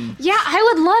 them. Yeah, I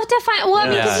would love to find. Well,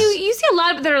 because Yeah. you see a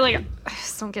lot that are I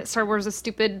just don't get Star Wars is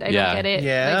stupid. I Yeah. don't get it.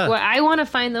 Yeah. I want to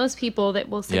find those people that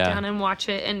will sit Yeah. down and watch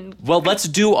it. And Well, let's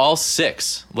do all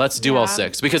 6. Let's do all Yeah.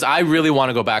 6 because I really want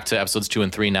to go back to episodes 2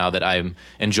 and 3 now that I'm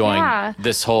enjoying Yeah.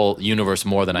 this whole universe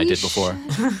more than I did before.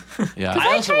 Yeah.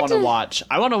 I also tried want to to- watch.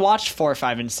 I want to watch 4,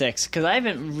 5, and 6 because I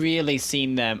haven't really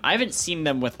seen them. I haven't seen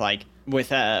them with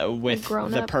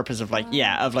grown the up. purpose of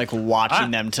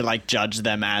watching them to judge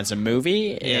them as a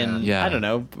movie in Yeah. I don't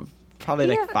know, probably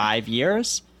Yeah. 5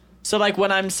 years. So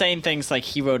when I'm saying things like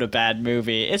he wrote a bad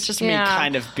movie, it's just me Yeah.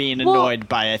 kind of being Well- annoyed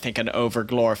by I think an over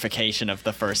glorification of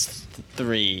the first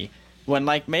 3 when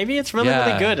like maybe it's really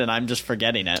really good and I'm just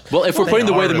forgetting it. Well, if we're putting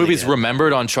the way the really movie's good.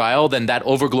 remembered on trial, then that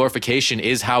overglorification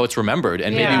is how it's remembered,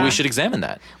 and maybe Yeah. we should examine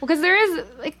that. Well, because there is,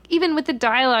 like, even with the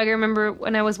dialogue, I remember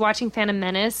when I was watching Phantom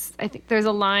Menace, I think there's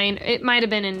a line, it might have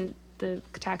been in the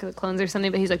Attack of the Clones or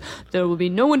something, but he's like, there will be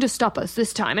no one to stop us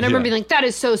this time. And I remember being like, that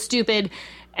is so stupid.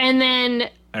 And then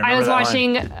I was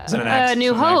watching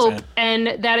New Hope, and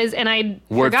that is, and I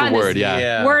Word for word,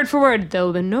 yeah. Word for word, there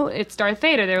will be no, it's Darth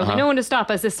Vader, there will be no one to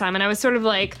stop us this time. And I was sort of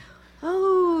like,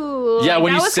 oh. Yeah, like,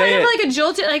 when that you was say kind of it- like a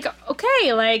jolt, like,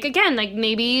 okay, like, again, like,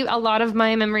 maybe a lot of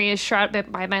my memory is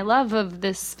shrouded by my love of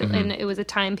this, and it was a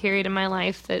time period in my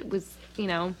life that was, you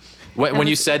know. When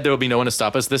you said there will be no one to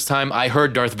stop us this time, I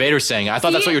heard Darth Vader saying, I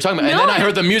thought that's what you were talking about. And No, then I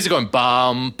heard the music going,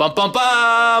 bum, bum, bum,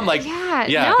 bum. Like,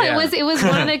 Yeah, no, it was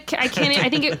one of the. I can't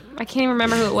even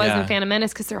remember who it was Yeah. in Phantom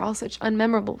Menace because they're all such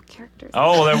unmemorable characters.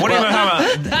 Oh, what are you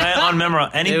talking about?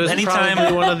 Unmemorable. It was Anytime.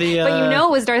 probably one of the but you know,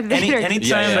 it was Darth Vader.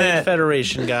 Anytime Yeah. that.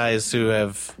 Federation guys who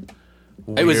have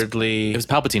It was weirdly.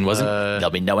 Palpatine, wasn't it? There'll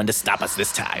be no one to stop us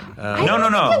this time. No.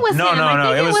 It was him.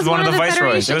 I think It was one of the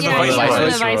viceroys. Federation- It was the yeah, viceroys. one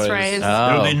of the Viceroys. viceroys.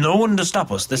 There'll be no one to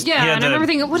stop us. This. Yeah, he had and I remember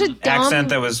the thinking, what a dumb, accent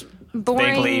that was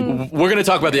boring. vaguely. We're going to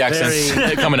talk about the accents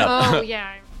coming up. Oh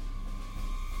yeah.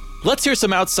 Let's hear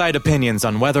some outside opinions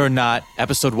on whether or not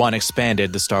Episode 1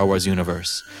 expanded the Star Wars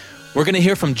universe. We're going to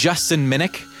hear from Justin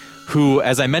Minnick, who,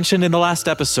 as I mentioned in the last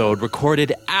episode,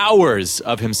 recorded hours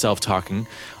of himself talking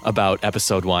about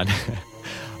Episode 1.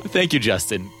 Thank you,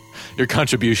 Justin. Your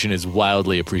contribution is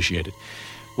wildly appreciated.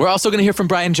 We're also going to hear from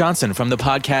Brian Johnson from the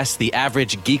podcast The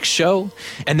Average Geek Show,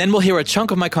 and then we'll hear a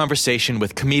chunk of my conversation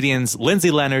with comedians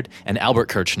Lindsay Leonard and Albert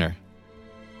Kirchner.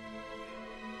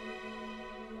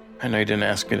 I know you didn't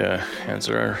ask me to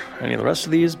answer any of the rest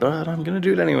of these, but I'm going to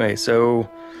do it anyway. So,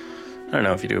 I don't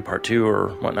know if you do a part 2 or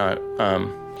whatnot.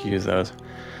 You can use those.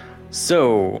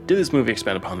 So, did this movie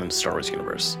expand upon the Star Wars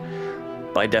universe?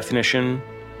 By definition,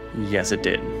 yes it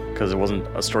did. Because it wasn't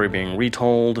a story being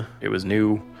retold. It was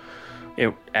new.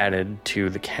 It added to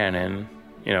the canon,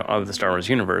 of the Star Wars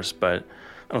universe, but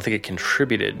I don't think it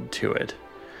contributed to it.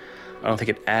 I don't think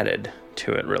it added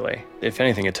to it, really. If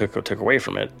anything, it took away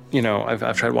from it.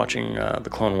 I've tried watching the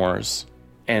Clone Wars,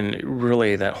 and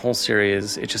really that whole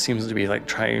series, it just seems to be like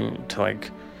trying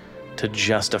to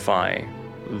justify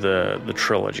the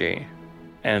trilogy,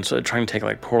 and so trying to take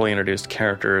like poorly introduced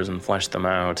characters and flesh them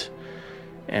out,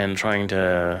 and trying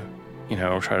to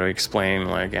try to explain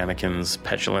like Anakin's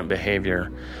petulant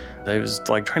behavior. It was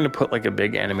like trying to put like a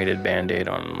big animated band-aid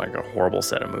on like a horrible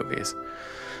set of movies.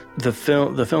 The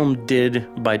film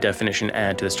did, by definition,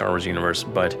 add to the Star Wars universe,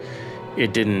 but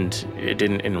it didn't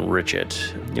enrich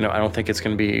it. I don't think it's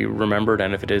going to be remembered,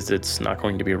 and if it is, it's not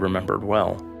going to be remembered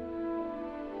well.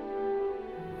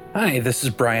 Hi, this is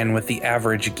Brian with The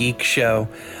Average Geek Show.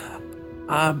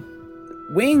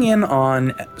 Weighing in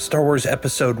on Star Wars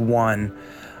Episode 1,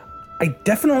 I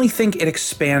definitely think it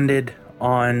expanded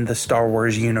on the Star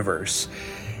Wars universe.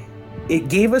 It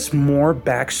gave us more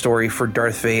backstory for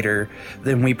Darth Vader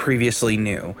than we previously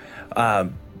knew.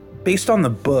 Based on the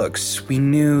books, we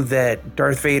knew that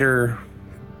Darth Vader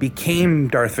became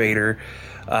Darth Vader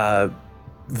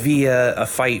via a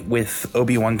fight with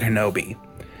Obi-Wan Kenobi.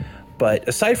 But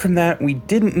aside from that, we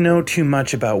didn't know too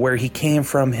much about where he came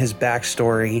from, his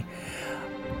backstory.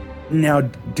 Now,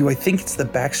 do I think it's the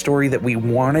backstory that we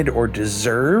wanted or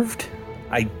deserved?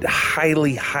 I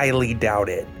highly, highly doubt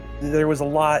it. There was a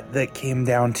lot that came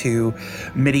down to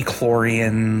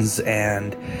midichlorians,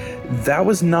 and that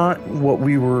was not what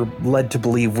we were led to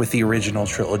believe with the original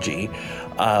trilogy.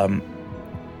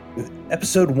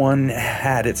 Episode 1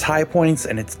 had its high points,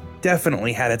 and it's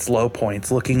definitely had its low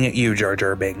points. Looking at you, Jar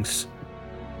Jar Binks.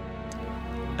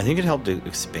 I think it helped to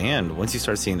expand once you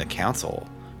start seeing the council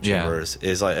Yeah. chambers.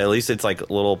 Is like at least it's like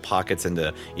little pockets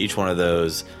into each one of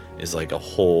those is like a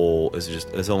whole.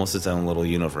 It's almost its own little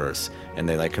universe, and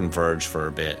they like converge for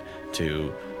a bit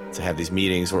to have these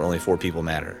meetings where only 4 people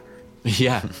matter.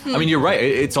 Yeah. I mean, you're right.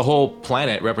 It's a whole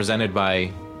planet represented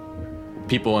by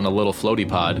people in a little floaty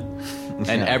pod.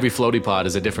 And every floaty pod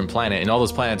is a different planet. And all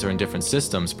those planets are in different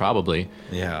systems, probably.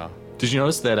 Yeah. Did you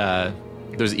notice that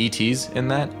there's ETs in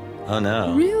that? Oh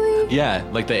no. Really? Yeah,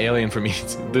 like the alien from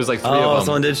ET. There's like 3 Oh, of them.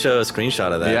 someone did show a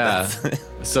screenshot of that. Yeah. That's-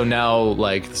 So now,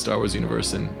 like, the Star Wars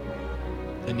universe and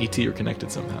ET are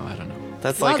connected somehow. I don't know.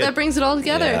 That's Wow, like that brings it all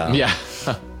together. Yeah.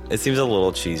 Yeah. It seems a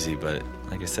little cheesy, but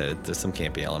like I said, there's some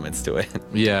campy elements to it.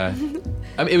 Yeah.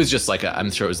 I mean, it was just like I'm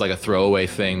sure it was like a throwaway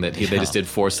thing that they just did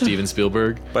for Steven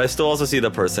Spielberg. But I still also see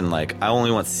the person like, I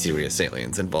only want serious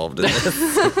aliens involved in this.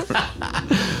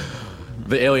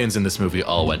 The aliens in this movie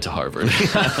all went to Harvard.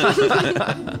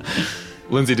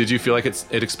 Lindsay, did you feel like it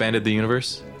expanded the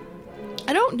universe?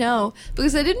 I don't know,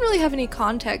 because I didn't really have any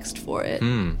context for it.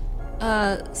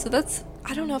 So that's,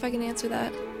 I don't know if I can answer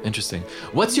that. Interesting.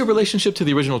 What's your relationship to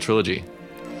the original trilogy?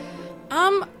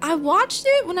 I watched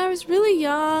it when I was really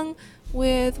young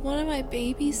with one of my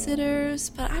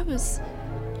babysitters, but I was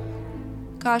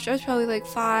probably like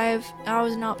 5. I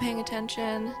was not paying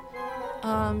attention.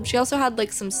 She also had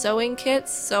like some sewing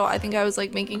kits, so I think I was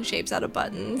like making shapes out of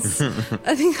buttons.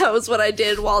 I think that was what I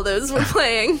did while those were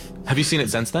playing. Have you seen it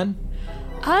since then?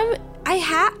 I've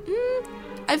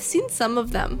seen some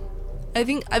of them. I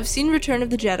think I've seen Return of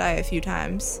the Jedi a few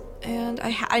times, and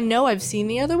I know I've seen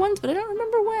the other ones, but I don't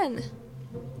remember when.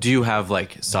 Do you have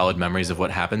like solid memories of what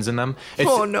happens in them?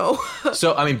 Oh no.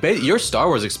 So I mean, your Star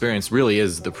Wars experience really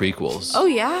is the prequels. Oh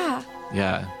yeah.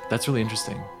 Yeah, that's really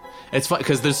interesting. It's fun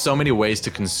because there's so many ways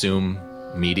to consume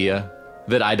media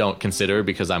that I don't consider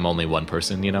because I'm only one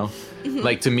person, you know?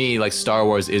 Like to me, like Star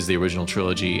Wars is the original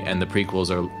trilogy and the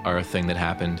prequels are a thing that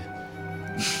happened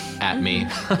at me.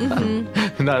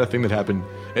 Not a thing that happened.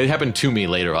 It happened to me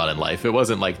later on in life. It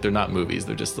wasn't like they're not movies.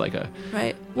 They're just like a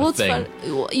right. Well, it's thing. fun.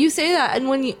 Well, you say that, and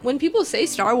when people say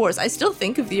Star Wars, I still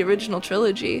think of the original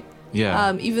trilogy.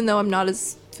 Yeah. Even though I'm not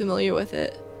as familiar with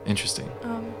it. Interesting.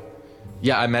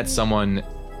 Yeah, I met someone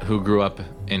who grew up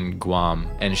in Guam,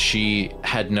 and she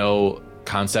had no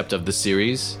concept of the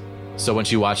series. So when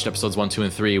she watched episodes 1, 2,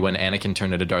 and 3, when Anakin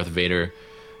turned into Darth Vader,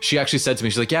 she actually said to me,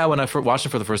 she's like, yeah, when I watched it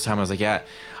for the first time, I was like, yeah,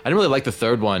 I didn't really like the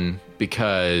third one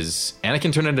because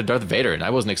Anakin turned into Darth Vader, and I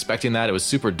wasn't expecting that. It was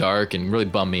super dark and really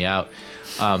bummed me out,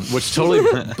 which totally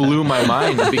blew my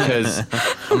mind because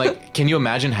I'm like, can you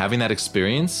imagine having that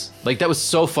experience? Like, that was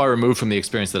so far removed from the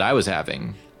experience that I was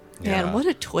having. Man, what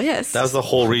a twist. That was the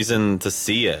whole reason to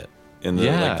see it. In the,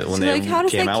 when they how does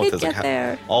came that out kid with it, get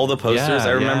there? All the posters I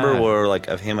remember yeah. were like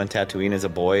of him on Tatooine as a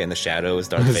boy, and the shadow is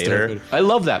Darth Vader. I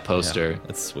love that poster. Yeah,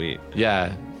 that's sweet.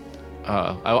 Yeah.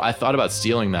 I thought about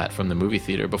stealing that from the movie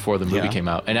theater before the movie came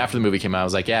out. And after the movie came out, I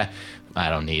was like, yeah, I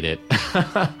don't need it.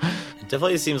 It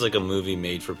definitely seems like a movie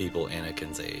made for people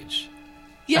Anakin's age.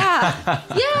 Yeah.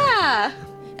 Yeah.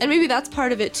 And maybe that's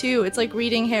part of it too. It's like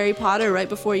reading Harry Potter right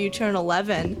before you turn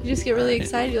 11. You just get really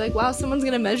excited. You're like, wow, someone's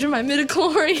going to measure my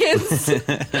midichlorians.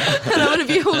 And I'm going to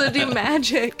be able to do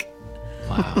magic.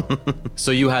 Wow. So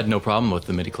you had no problem with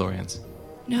the midichlorians?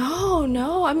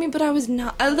 No. I mean, but I was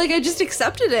not. I just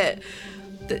accepted it.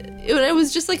 It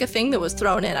was just like a thing that was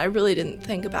thrown in. I really didn't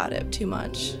think about it too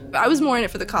much. I was more in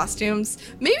it for the costumes.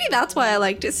 Maybe that's why I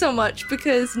liked it so much,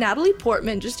 because Natalie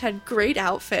Portman just had great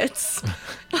outfits.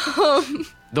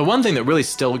 The one thing that really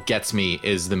still gets me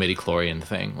is the midichlorian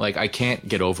thing. Like, I can't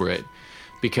get over it,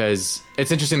 because it's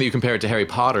interesting that you compare it to Harry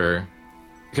Potter,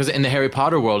 because in the Harry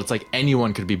Potter world, it's like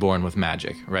anyone could be born with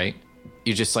magic, right?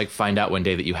 You just like find out one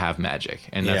day that you have magic,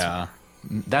 and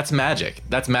that's magic.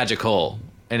 That's magical,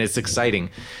 and it's exciting.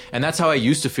 And that's how I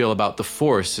used to feel about the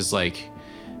Force, is like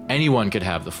anyone could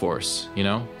have the Force, you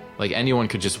know? Like anyone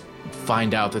could just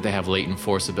find out that they have latent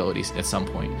Force abilities at some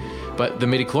point. But the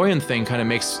midichlorian thing kind of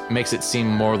makes it seem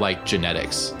more like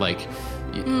genetics. Like,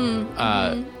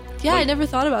 I never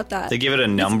thought about that. They give it a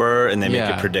number and they make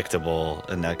it predictable,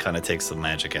 and that kind of takes the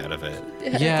magic out of it.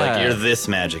 Yeah. Like, you're this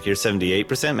magic. You're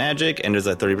 78% magic, and there's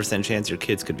a 30% chance your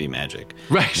kids could be magic.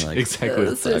 Right, like,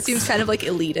 exactly. So it seems kind of like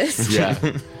elitist.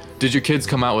 Yeah. Did your kids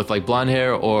come out with like blonde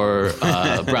hair or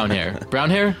brown hair? Brown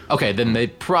hair? Okay, then they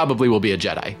probably will be a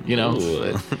Jedi, you know?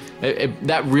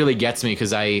 That really gets me,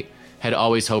 because I had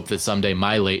always hoped that someday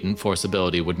my latent Force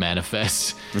ability would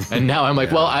manifest. And now I'm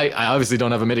like, well, I obviously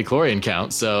don't have a midichlorian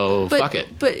count, so fuck it.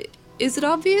 But is it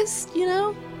obvious, you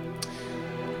know?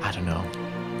 I don't know.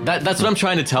 That's what I'm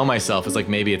trying to tell myself, is like,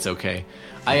 maybe it's okay.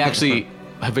 I actually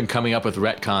have been coming up with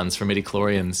retcons for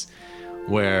midichlorians,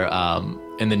 where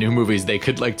in the new movies they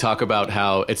could like talk about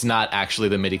how it's not actually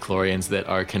the midichlorians that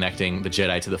are connecting the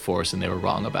Jedi to the Force, and they were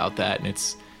wrong about that, and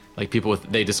it's like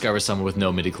they discover someone with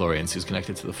no midichlorians who's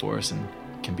connected to the Force and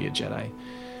can be a Jedi.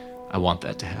 I want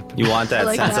that to happen. You want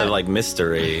that sense of like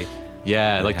mystery.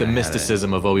 Yeah, like the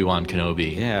mysticism of Obi-Wan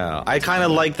Kenobi. Yeah, I kind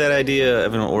of like that idea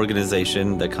of an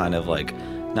organization that kind of like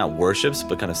not worships,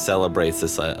 but kind of celebrates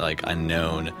this like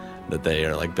unknown that they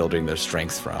are like building their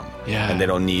strengths from. Yeah. And they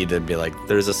don't need to be like,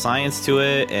 there's a science to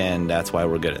it, and that's why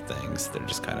we're good at things. They're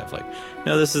just kind of like,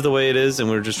 no, this is the way it is, and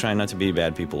we're just trying not to be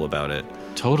bad people about it.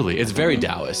 Totally. It's very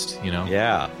Taoist, you know?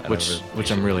 Yeah.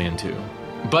 Which I'm really into.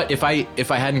 But if I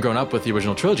hadn't grown up with the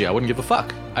original trilogy, I wouldn't give a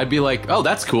fuck. I'd be like, oh,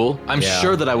 that's cool. I'm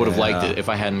sure that I would have liked it if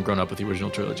I hadn't grown up with the original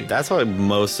trilogy. That's why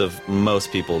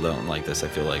most people don't like this, I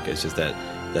feel like. It's just that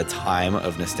the time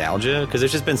of nostalgia, because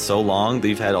it's just been so long that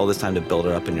you've had all this time to build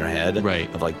it up in your head.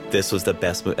 Right. Of like, this was the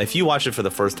best movie. If you watch it for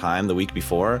the first time the week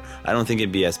before, I don't think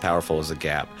it'd be as powerful as a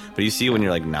gap. But you see it when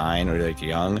you're like 9 or like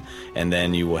young, and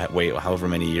then you wait however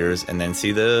many years and then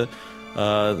see the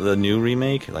new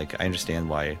remake. Like, I understand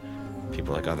why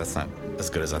people are like, oh, that's not as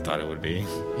good as I thought it would be.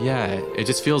 Yeah, it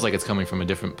just feels like it's coming from a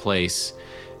different place,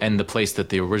 and the place that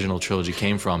the original trilogy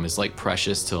came from is like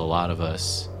precious to a lot of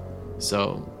us.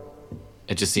 So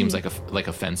it just seems like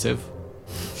offensive,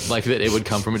 like that it would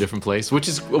come from a different place, which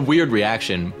is a weird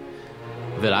reaction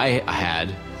that I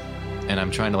had, and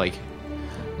I'm trying to like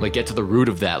get to the root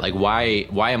of that. Like, why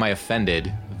am I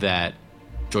offended that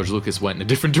George Lucas went in a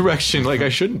different direction? Like, I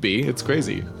shouldn't be. It's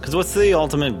crazy. Because what's the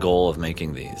ultimate goal of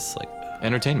making these? Like,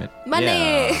 entertainment. Money.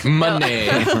 Yeah. Money.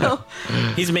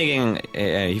 He's making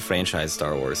he franchised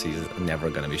Star Wars. He's never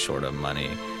going to be short of money.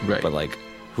 Right. But like,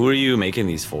 who are you making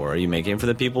these for? Are you making them for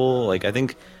the people? Like, I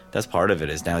think that's part of it.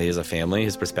 Is now he has a family.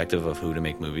 His perspective of who to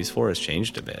make movies for has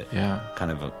changed a bit. Yeah. Kind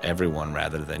of everyone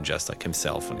rather than just like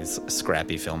himself when he's a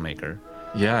scrappy filmmaker.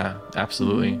 Yeah,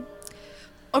 absolutely.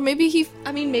 Or maybe he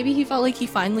felt like he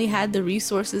finally had the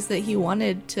resources that he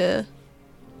wanted to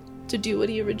do what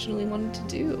he originally wanted to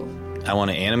do. I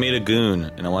want to animate a goon,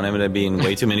 and I want him to be in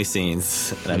way too many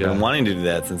scenes. And I've been wanting to do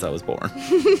that since I was born.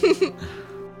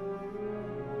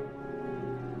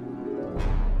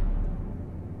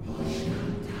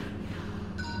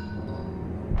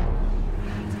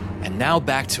 And now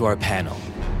back to our panel.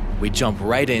 We jump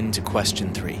right into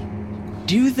question 3.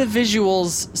 Do the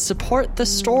visuals support the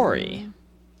story?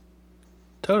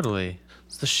 Totally.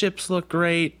 The ships look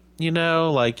great, you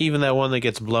know, like even that one that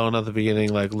gets blown up at the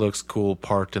beginning, like looks cool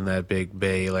parked in that big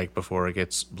bay, like before it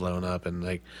gets blown up, and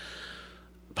like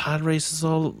pod races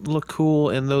all look cool,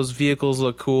 and those vehicles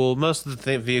look cool. Most of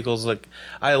the vehicles look,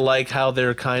 I like how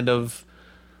they're kind of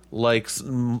like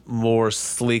more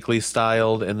sleekly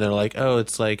styled, and they're like, oh,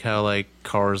 it's like how like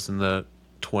cars in the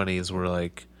 20s were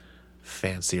like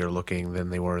fancier looking than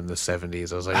they were in the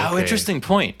 70s. I was like, Oh, okay. interesting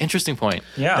point.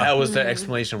 Yeah. That was the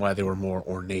explanation why they were more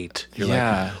ornate. You're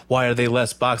Yeah. like, why are they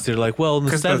less boxy? They're like, well, in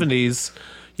the 70s,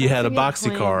 you had a good boxy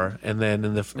point. car, and then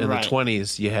in the Right.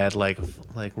 20s, you had like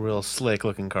real slick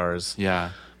looking cars.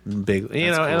 Yeah. Big, you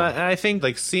That's know, and cool. I think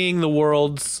like seeing the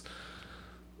worlds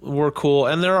were cool,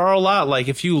 and there are a lot. Like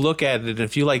if you look at it,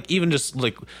 if you like even just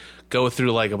like go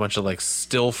through like a bunch of like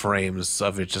still frames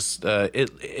of it, just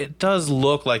it does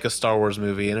look like a Star Wars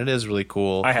movie, and it is really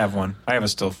cool. I have one. I have a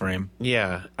still frame.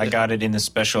 Yeah, I got it in the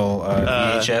special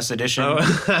VHS edition.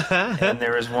 And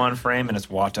there is one frame, and it's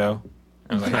Watto.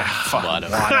 I was like, fuck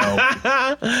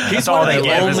Watto. He's all one they of the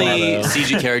give is only Watto.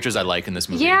 CG characters I like in this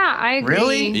movie. Yeah, I agree.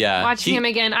 Really? Yeah. Watching him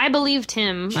again, I believed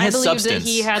him. I has believed substance. that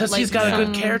he had because like he's got a good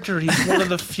some- character. He's one of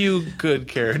the few good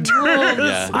characters.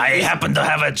 Yeah. I happen to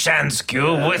have a chance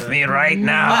cube with me right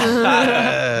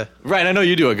now. Right, I know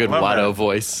you do a good Love Watto that.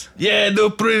 voice. Yeah, do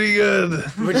pretty good.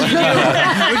 Would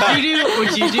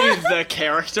you do the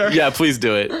character? Yeah, please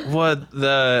do it. What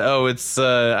the? Oh, it's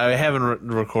I haven't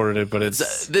recorded it, but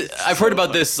it's I've heard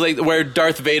about this, like where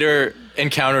Darth Vader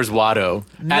encounters Watto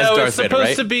as no. Darth It's Vader, supposed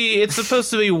right? to be. It's supposed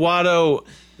to be Watto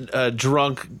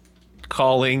drunk,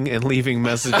 calling and leaving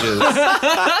messages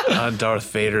on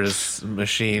Darth Vader's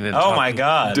machine. And Oh my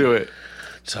god. Do it.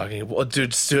 Talking, well, dude,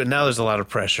 just do it. Now there's a lot of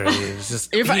pressure. He's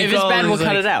just, If he it's calls, bad, we'll he's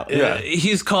cut like, it out. Yeah.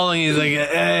 He's calling. He's like,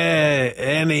 hey,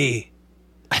 Annie.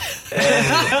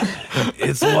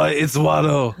 It's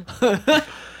Watto.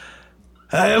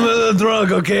 I am a little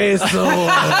drunk, okay? So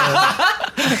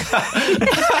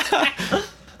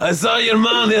I saw your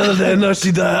mom the other day. No,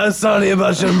 she died. I'm sorry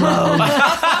about your mom.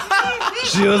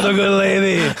 She was a good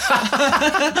lady.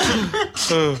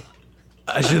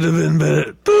 I should have been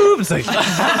better. Boop. It's like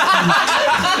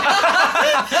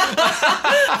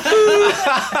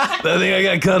I think I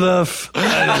got cut off.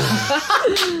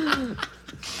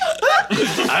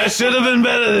 I should have been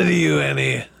better than you,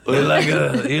 Annie. You're like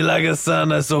a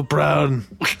son. I'm so proud.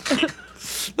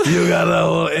 You got a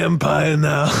whole empire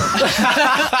now.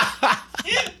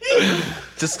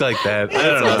 Just like that. I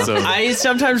don't know. Awesome. I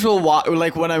sometimes will walk,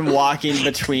 like when I'm walking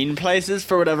between places,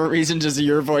 for whatever reason, just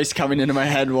your voice coming into my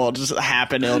head will just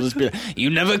happen. It'll just be like, you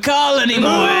never call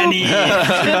anymore, Annie.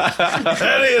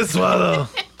 Annie is Swallow.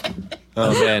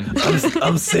 Oh man.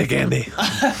 I'm sick, Andy.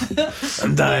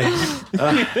 I'm dying.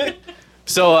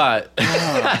 So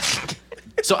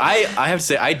so I have to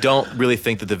say I don't really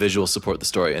think that the visuals support the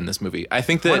story in this movie. I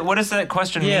think that What does that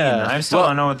question Yeah. mean? I still Well-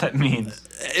 don't know what that means.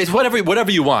 it's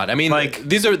whatever you want. I mean, Like,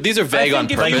 these are vague on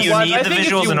think if purpose. Like, you Well, need I the think if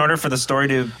visuals you- in order for the story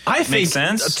to I think make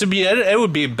sense. to be it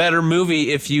would be a better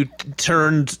movie if you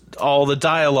turned all the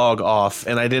dialogue off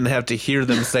and I didn't have to hear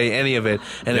them say any of it.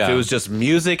 And if Yeah. it was just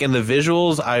music and the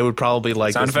visuals, I would probably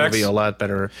like Sound this effects? movie a lot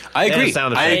better. I agree. And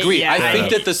sound I effects. agree. Yeah, I think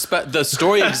that the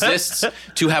story exists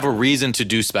to have a reason to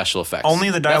do special effects. Only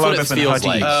the dialogue that's that's what in it feels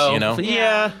Huddy. like. You know,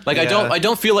 Yeah. like Yeah. I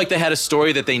don't feel like they had a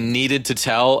story that they needed to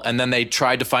tell, and then they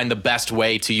tried to find the best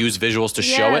way to use visuals to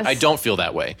show it. Yes. I don't feel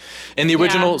that way. In the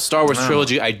original Yeah. Star Wars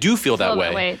trilogy, I do feel that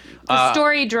Feel way. The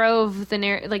story drove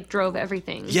drove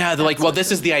everything. Yeah, they're like, well,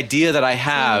 this is the idea that I I'm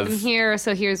have. here,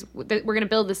 so we're gonna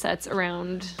build the sets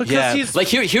around. Because Yeah, he's like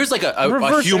here's like a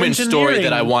reverse human story engineering.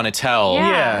 that I want to tell. Yeah.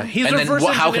 Yeah, he's And then reverse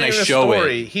how can I engineering a show it?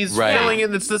 story. He's Right. filling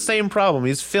in. It's the same problem.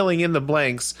 He's filling in the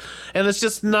blanks, and it's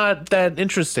just not that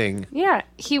interesting. Yeah,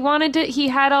 he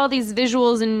had all these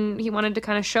visuals and he wanted to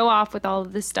kind of show off with all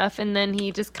of this stuff, and then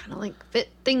he just kind of like fit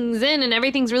things in, and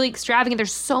everything's really extravagant.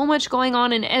 There's so much going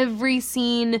on in every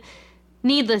scene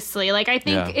needlessly. Like, I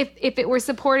think Yeah. if it were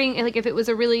supporting, like if it was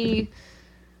a really,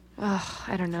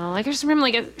 I don't know, like I just remember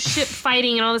like a ship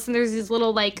fighting and all this, and there's these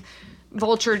little like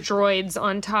vulture droids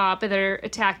on top that are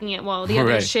attacking it while the other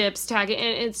Right. ships tag it,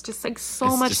 and it's just like so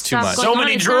It's much just too stuff much. going So on.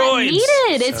 many It's not droids.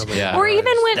 needed. It's Yeah. or even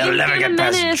when They'll in never Phantom get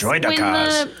past Menace,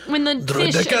 droidicas. when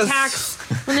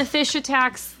the fish Droidicas.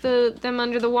 attacks them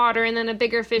under the water, and then a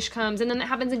bigger fish comes, and then it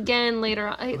happens again later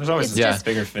on. There's always It's Yeah. just-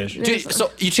 bigger fish.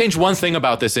 So you change one thing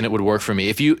about this and it would work for me.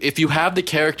 If you have the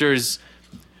characters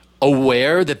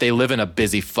aware that they live in a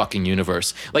busy fucking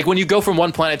universe. Like when you go from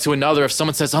one planet to another, if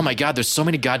someone says, "Oh my god, there's so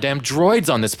many goddamn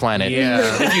droids on this planet." Yeah.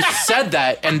 If you said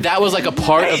that and that was like a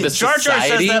part of Hey, the Jar Jar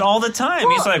society, says that all the time.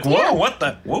 He's like, "Whoa, yeah. what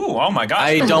the? Whoa, oh my god!"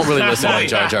 I don't really listen when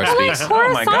Jar Jar Like speaks. Oh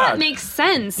Coruscant my God. makes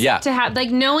sense Yeah. to have,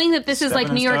 like, knowing that this is like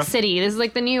Stepping New and York stuff. City. This is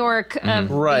like the New York of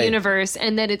Right. the universe,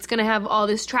 and that it's going to have all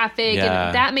this traffic, Yeah.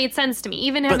 and that made sense to me.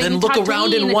 Even But having then look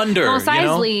around and Tatooine, wonder, Mos you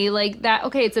know? Eisley, like that.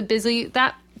 Okay, it's a busy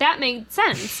that made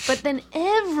sense, but then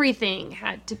everything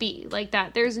had to be like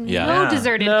that. There's no Yeah.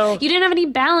 deserted. No. You didn't have any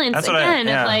balance. That's what I- Again,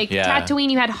 yeah. of like Yeah. Tatooine,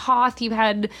 you had Hoth, you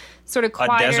had sort of a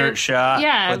quieter, desert shot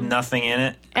Yeah, with nothing in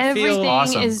it. everything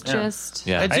awesome. is Yeah. just.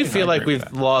 Yeah. I do feel like agree we've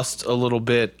with that. lost a little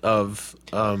bit of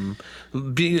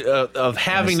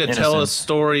having to tell a Innocence.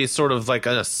 story sort of like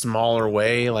in a smaller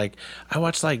way. Like I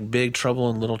watched like Big Trouble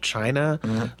in Little China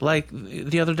like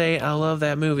the other day. I love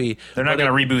that movie. They're not going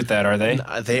to reboot that, are they?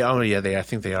 I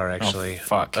think they are actually.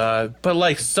 fuck. But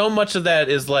like so much of that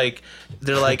is like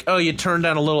they're like, oh, you turn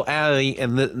down a little alley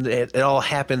and it all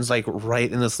happens like right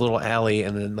in this little alley,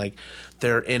 and then like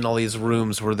they're in all these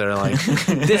rooms where they're like,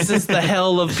 this is the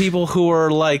hell of people who are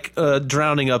like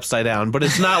drowning upside down. But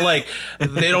it's not like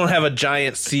they don't have a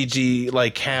giant CG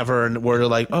like cavern where they're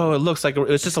like, oh, it looks like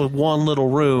it's just a one little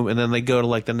room, and then they go to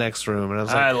like the next room, and I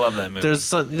was like, I love that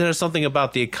movie. there's something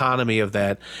about the economy of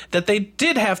that they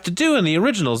did have to do in the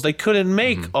originals. They couldn't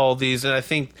make all these, and I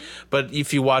think, but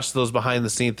if you watch those behind the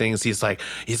scene things, he's like,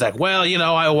 well, you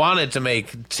know, I wanted to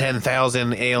make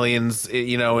 10,000 aliens,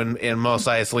 you know, in Mos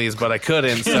Eisley's, but I couldn't.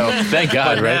 So Thank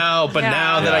God, but right? now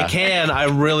Yeah. that I Yeah.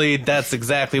 can, that's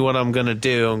exactly what I'm gonna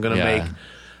do. I'm gonna Yeah. make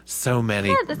so many.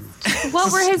 Yeah, that's, what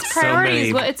were his So priorities?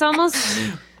 many- Well, it's almost.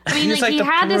 I mean, He's like like he the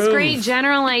had this proof. great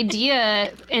general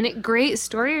idea and a great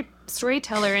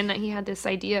storyteller, in that he had this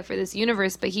idea for this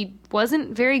universe, but he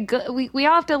wasn't very good. We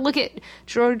all have to look at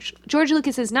George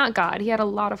Lucas is not God. He had a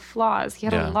lot of flaws. He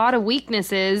had Yeah. a lot of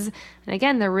weaknesses. And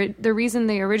again, the reason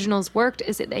the originals worked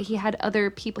is that he had other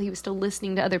people. He was still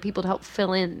listening to other people to help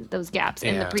fill in those gaps.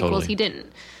 In the Yeah, prequels, totally. he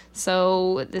didn't.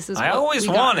 So this is. I what always we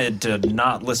got. wanted to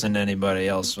not listen to anybody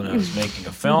else when I was making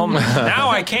a film. Now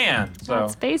I can. So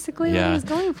That's basically what Yeah. he was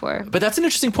going for. But that's an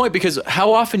interesting point, because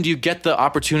how often do you get the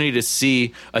opportunity to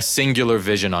see a singular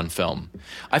vision on film?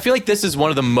 I feel like this is one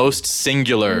of the most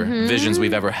singular Mm-hmm. visions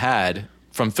we've ever had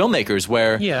from filmmakers,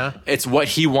 where Yeah. it's what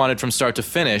he wanted from start to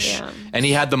finish, Yeah. and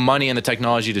he had the money and the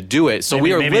technology to do it. So maybe,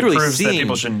 we are maybe literally it proves that seeing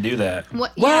people shouldn't do that.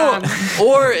 What, well, yeah.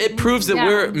 or it proves that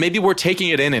Yeah. we're taking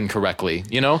it in incorrectly,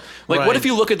 you know? Like, what Right. if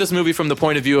you look at this movie from the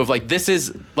point of view of, like, this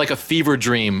is like a fever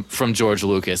dream from George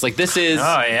Lucas. Like, this is,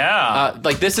 Oh yeah.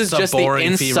 like, this is It's a just the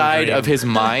boring fever inside dream. of his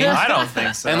mind. I don't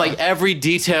think so. And, like, every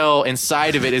detail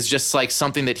inside of it is just, like,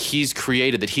 something that he's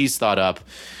created, that he's thought up.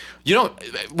 You don't,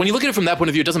 when you look at it from that point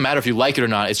of view, it doesn't matter if you like it or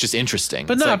not. It's just interesting.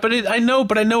 But It's no, like-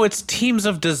 but I know it's teams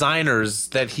of designers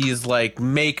that he's like,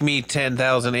 make me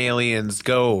 10,000 aliens,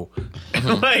 go.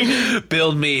 Like,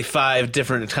 build me 5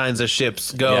 different kinds of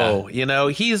ships, go. Yeah. You know,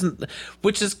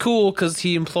 which is cool because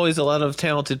he employs a lot of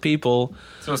talented people.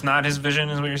 So it's not his vision,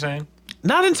 is what you're saying?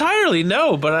 Not entirely,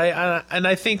 no, but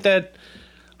I think that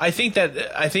I think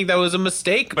that was a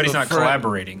mistake. But he's not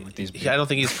collaborating with these people. I don't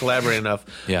think he's collaborating enough.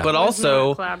 Yeah. But He's also,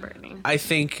 not collaborating. I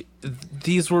think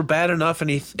these were bad enough, and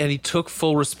he took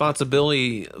full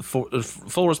responsibility for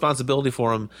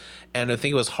them, and I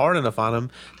think it was hard enough on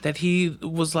him that he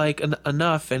was like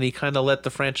enough, and he kind of let the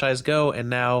franchise go, and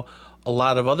now a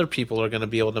lot of other people are going to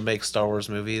be able to make Star Wars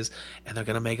movies, and they're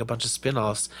going to make a bunch of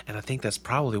spin-offs, and I think that's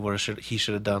probably what he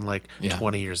should have done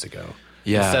 20 years ago.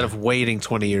 Yeah. Instead of waiting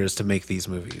 20 years to make these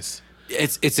movies.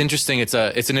 It's interesting. It's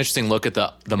an interesting look at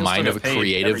the mind of a get paid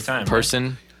every creative time, right?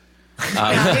 person. He's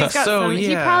got So, some,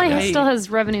 he yeah, probably still has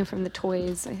revenue from the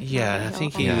toys. I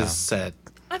think he Yeah. is set.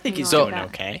 I think he's So- doing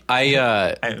okay.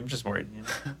 I'm just worried.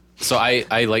 So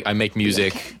I make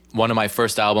music. One of my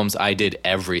first albums, I did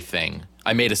everything.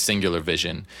 I made a singular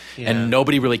vision, and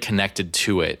nobody really connected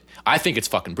to it. I think it's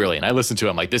fucking brilliant. I listened to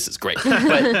it. I'm like, this is great,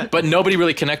 but nobody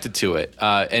really connected to it,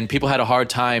 and people had a hard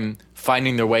time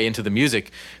finding their way into the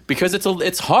music because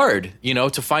it's hard,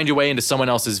 to find your way into someone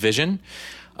else's vision.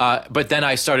 But then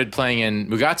I started playing in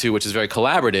Mugatu, which is very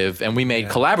collaborative, and we made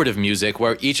collaborative music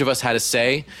where each of us had a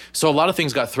say. So a lot of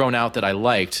things got thrown out that I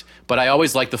liked, but I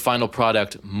always liked the final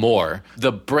product more.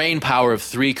 The brain power of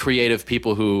 3 creative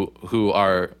people who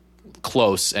are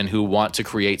close and who want to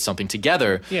create something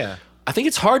together. Yeah. I think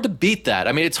it's hard to beat that.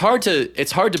 I mean, it's hard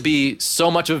to be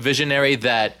so much of a visionary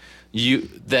that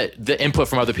the input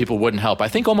from other people wouldn't help. I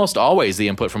think almost always the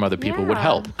input from other people would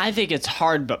help. I think it's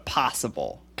hard but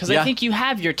possible. Because Yeah. I think you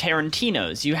have your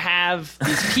Tarantinos. You have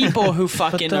these people who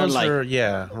fucking are Those like...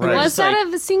 right. Was that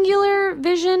a singular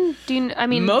vision?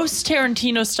 Most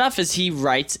Tarantino stuff is he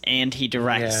writes and he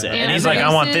directs Yeah. it. And he's like,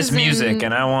 I want this voices music,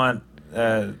 and I want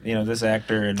this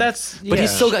actor. And But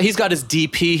he's got his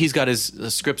DP, he's got his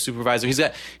script supervisor, he's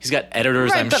got editors.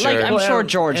 Right, I'm but sure. I'm sure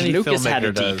George any Lucas had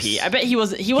a filmmaker DP. does. I bet he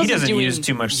wasn't he doesn't doing... use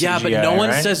too much CGI, Yeah, but no one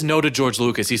right? says no to George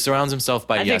Lucas. He surrounds himself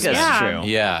by I yes think that's men. true.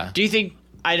 Yeah. Do you think...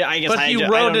 I guess But I he do- I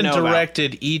wrote don't and know about-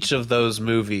 directed each of those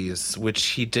movies, which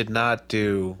he did not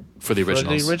do For the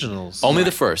originals. Only Only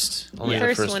the first. Only the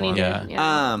the first one he Yeah. did.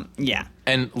 Yeah. Yeah.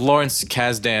 And Lawrence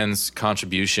Kasdan's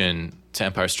contribution to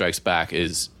Empire Strikes Back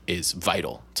is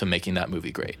vital to making that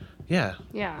movie great. Yeah.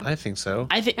 Yeah. I think so.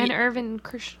 I think... And Irvin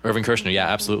Kershner. Irvin Kershner, yeah,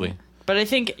 absolutely. But I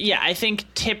think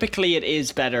typically it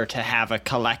is better to have a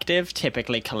collective.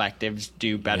 Typically collectives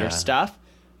do better stuff.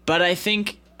 But I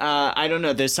think I don't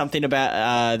know. There's something in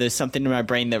my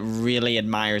brain that really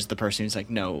admires the person who's like,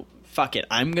 no, fuck it.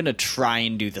 I'm gonna try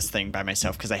and do this thing by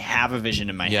myself because I have a vision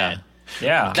in my head.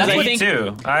 Yeah, That's me what I think-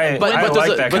 too. I But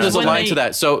like that. there's a When line they- to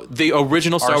that. So the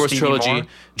original Star Wars Stevie trilogy, Moore?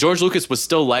 George Lucas was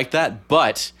still like that,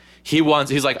 but he's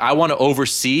like, I want to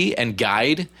oversee and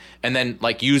guide and then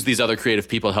like use these other creative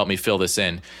people to help me fill this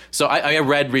in. So I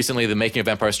read recently The Making of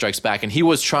Empire Strikes Back, and he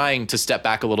was trying to step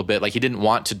back a little bit. Like he didn't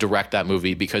want to direct that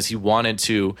movie because he wanted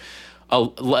to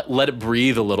let it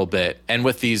breathe a little bit. And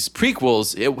with these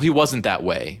prequels, he wasn't that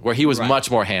way, where he was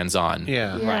much more hands-on.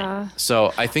 Yeah. Yeah.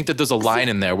 So I think that there's a line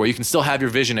in there where you can still have your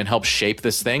vision and help shape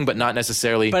this thing, but not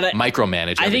necessarily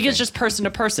micromanage I think everything. it's just person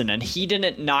to person, and he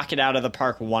didn't knock it out of the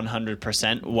park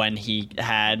 100% when he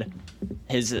had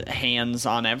his hands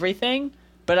on everything.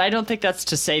 But I don't think that's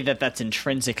to say that that's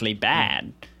intrinsically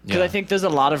bad. Because Yeah. I think there's a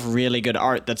lot of really good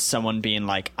art that's someone being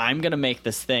like, I'm going to make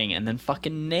this thing, and then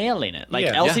fucking nailing it. Like,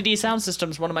 Yeah. LCD Sound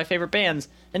System's one of my favorite bands,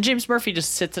 and James Murphy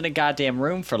just sits in a goddamn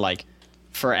room for, like,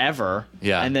 forever.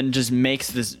 Yeah. And then just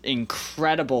makes this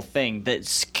incredible thing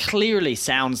that clearly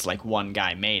sounds like one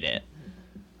guy made it.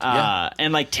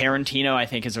 And, like, Tarantino, I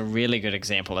think, is a really good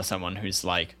example of someone who's,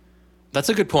 like... That's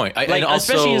a good point. Like, and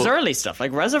also, especially his early stuff.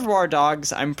 Like, Reservoir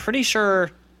Dogs, I'm pretty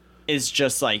sure is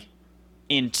just, like,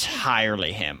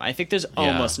 entirely him. I think there's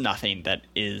almost nothing that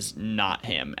is not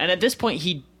him. And at this point,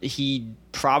 he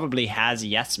probably has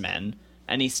yes men,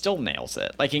 and he still nails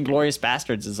it. Like, Inglourious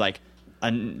Bastards is, like,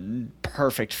 a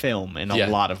perfect film in a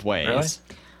lot of ways.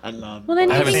 Really? I love. Well,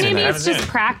 then haven't seen maybe it. I it's haven't just seen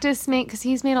it. practice, because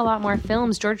he's made a lot more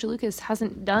films. George Lucas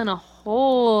hasn't done a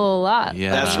whole lot.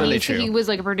 Yeah. That's really true. He was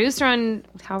like a producer on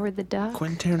Howard the Duck.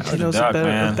 Quentin Howard the Tarantino's Duck, a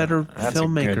man. better That's a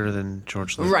filmmaker good- than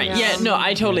George Lucas. Right. Yeah. Yeah. No,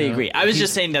 I totally agree. I was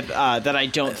just saying that that I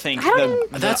don't think the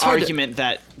That's hard to- argument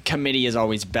that committee is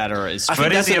always better is I true.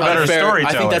 think But is that's he an a better unfair. I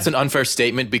storyteller? think that's an unfair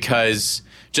statement because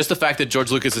just the fact that George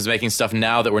Lucas is making stuff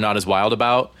now that we're not as wild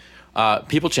about,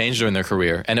 people change during their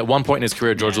career. And at one point in his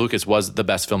career, George Lucas was the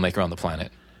best filmmaker on the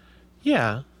planet.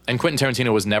 Yeah. And Quentin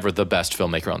Tarantino was never the best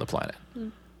filmmaker on the planet.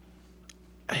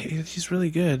 He's really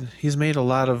good. He's made a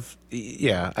lot of.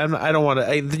 Yeah. I don't want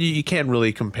to. You can't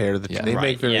really compare the two. Yeah. They Right.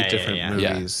 make very Yeah, yeah, different yeah.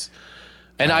 Yeah. movies.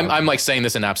 And I'm like saying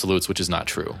this in absolutes, which is not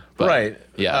true. But, Right.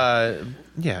 Yeah.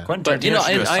 Yeah. Quentin Tarantino But, you know,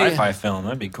 should do a and I- sci-fi film.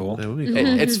 That'd be cool. That would be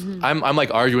cool. I'm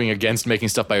like arguing against making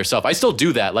stuff by yourself. I still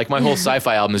do that. Like my whole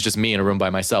sci-fi album is just me in a room by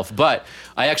myself. But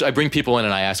I bring people in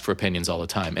and I ask for opinions all the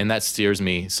time, and that steers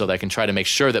me so that I can try to make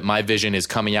sure that my vision is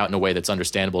coming out in a way that's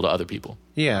understandable to other people.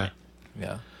 Yeah.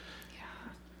 Yeah.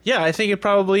 Yeah, I think it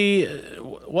probably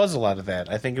was a lot of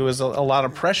that. I think it was a lot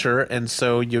of pressure, and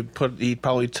so he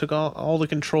probably took all the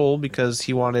control because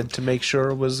he wanted to make sure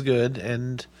it was good.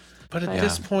 But at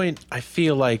this point, I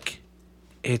feel like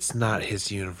it's not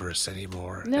his universe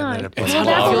anymore. No, And then it well, becomes-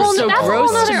 that's a feels whole, so that's a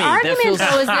gross whole to other me. That argument, feels-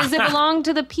 though, is does it belong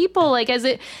to the people? Like, as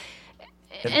it...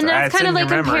 And that's it's kind of in like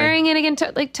your memory. comparing it again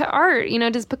to art. You know,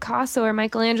 does Picasso or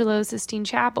Michelangelo's Sistine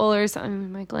Chapel or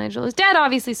something? Michelangelo's dead,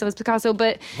 obviously, so is Picasso.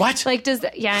 But What? Like, does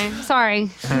that? Yeah, sorry,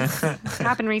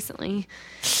 happened recently.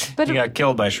 But He got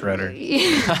killed by Shredder.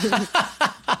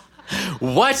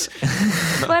 What?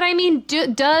 but I mean,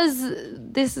 does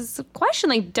this is a question?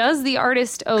 Like, does the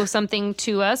artist owe something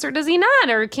to us, or does he not,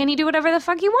 or can he do whatever the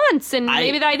fuck he wants? And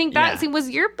I think that was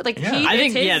your like. Yeah. He, I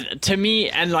think, his, to me,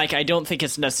 and like, I don't think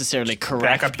it's necessarily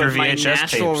correct, up your but my VHS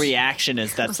natural tapes. reaction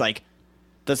is there's like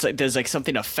there's like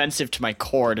something offensive to my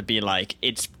core to be like,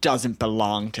 it doesn't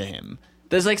belong to him.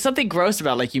 There's like something gross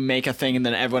about like you make a thing and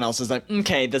then everyone else is like,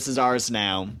 okay, this is ours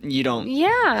now. You don't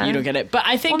get it. But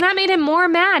I think Well, that made him more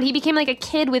mad. He became like a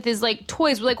kid with his like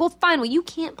toys. We're like, well, fine, well, you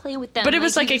can't play with them. But it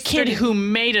was like he a just kid started- who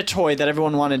made a toy that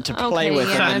everyone wanted to play Okay, with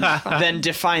yeah, and that's fine. then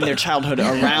define their childhood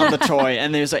around the toy.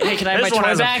 And they was like, hey, can I have This my one toy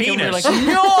has a back? And we were like, penis.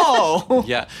 no!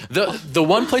 Yeah. The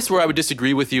one place where I would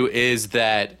disagree with you is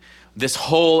that this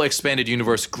whole expanded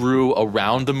universe grew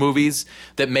around the movies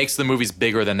that makes the movies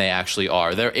bigger than they actually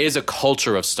are. There is a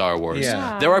culture of Star Wars.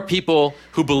 Yeah. There are people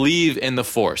who believe in the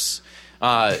Force.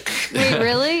 Wait,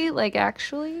 really? Like,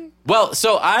 actually? Well,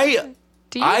 so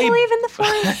Do you believe in the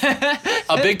Force?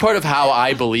 a big part of how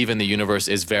I believe in the universe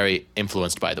is very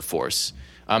influenced by the Force.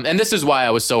 And this is why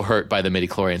I was so hurt by the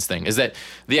midichlorians thing, is that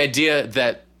the idea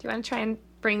that Do you want to try and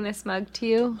bring this mug to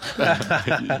you?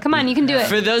 Come on, you can do it.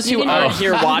 For those You who can do aren't it.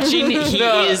 here watching, he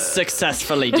is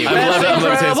successfully doing I'm it.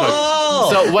 levitating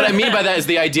smoke. So what I mean by that is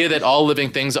the idea that all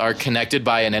living things are connected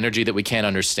by an energy that we can't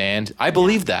understand. I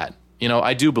believe that. You know,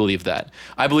 I do believe that.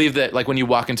 I believe that, like, when you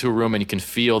walk into a room and you can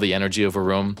feel the energy of a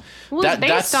room. Well, it's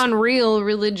based on real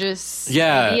religious ideas.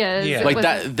 Yeah. It Like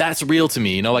wasn't- that's real to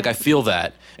me. You know, like I feel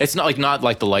that. It's not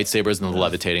like the lightsabers and the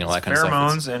levitating and all that kind of stuff.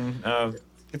 Pheromones and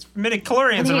it's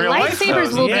midichlorians Hey, in real life.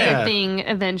 lightsabers though. will Yeah. be a thing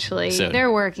eventually. Soon.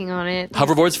 They're working on it.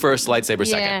 Hoverboards first, lightsabers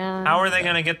second. Yeah. How are they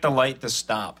going to get the light to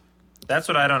stop? That's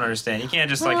what I don't understand. You can't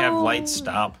just like have Well, lights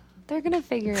stop They're gonna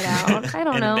figure it out. I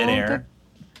don't in know. midair.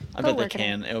 I bet they work it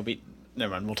can. It'll be.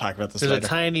 Never mind. We'll talk about this There's a later.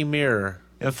 tiny mirror.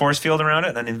 A force field around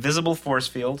it, an invisible force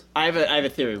field. I have a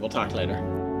theory. We'll talk later.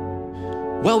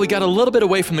 Well, we got a little bit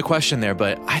away from the question there,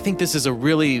 but I think this is a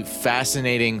really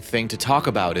fascinating thing to talk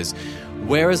about is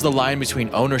where is the line between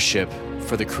ownership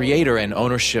for the creator and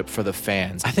ownership for the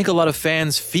fans? I think a lot of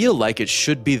fans feel like it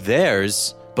should be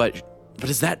theirs, but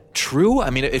is that true?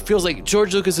 I mean, it feels like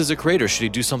George Lucas is a creator. Should he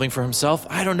do something for himself?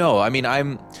 I don't know. I mean,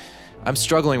 I'm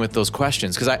struggling with those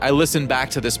questions because I listened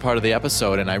back to this part of the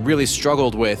episode and I really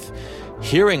struggled with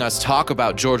hearing us talk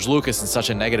about George Lucas in such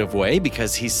a negative way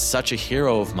because he's such a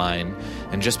hero of mine.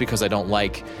 And just because I don't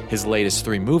like his latest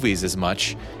 3 movies as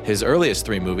much, his earliest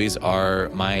 3 movies are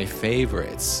my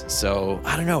favorites. So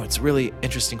I don't know. It's a really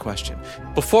interesting question.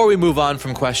 Before we move on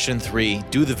from question 3,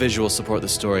 do the visuals support the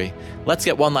story? Let's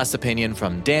get one last opinion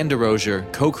from Dan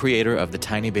DeRozier, co-creator of the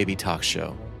Tiny Baby Talk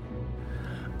Show.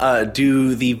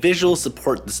 Do the visuals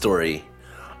support the story?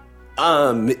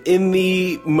 In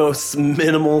the most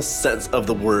minimal sense of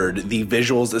the word, the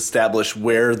visuals establish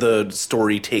where the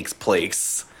story takes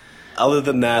place. Other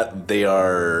than that, they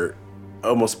are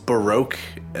almost baroque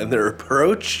in their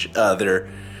approach.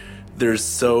 They're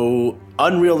so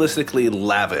unrealistically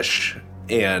lavish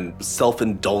and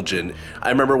self-indulgent. I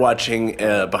remember watching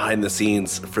behind the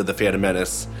scenes for The Phantom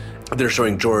Menace. They're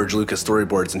showing George Lucas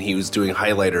storyboards and he was doing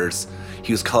highlighters.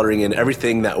 He was coloring in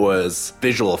everything that was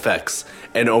visual effects,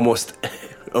 and almost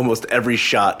every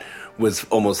shot was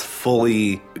almost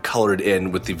fully colored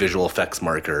in with the visual effects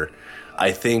marker.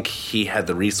 I think he had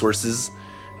the resources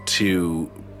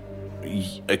to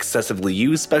excessively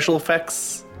use special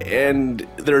effects, and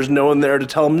there's no one there to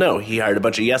tell him no. He hired a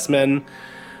bunch of yes men,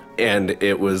 and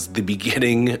it was the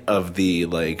beginning of the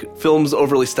films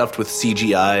overly stuffed with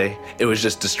CGI. It was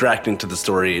just distracting to the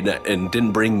story and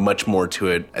didn't bring much more to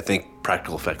it. I think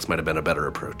practical effects might have been a better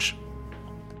approach.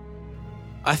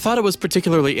 I thought it was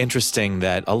particularly interesting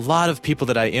that a lot of people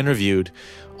that I interviewed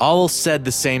all said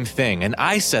the same thing, and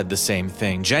I said the same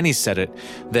thing. Jenny said it,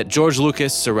 that George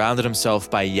Lucas surrounded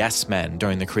himself by yes men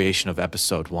during the creation of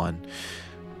Episode 1.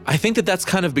 I think that that's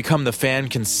kind of become the fan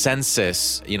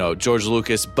consensus. You know, George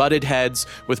Lucas butted heads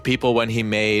with people when he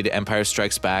made Empire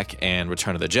Strikes Back and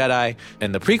Return of the Jedi.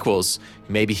 And the prequels,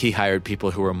 maybe he hired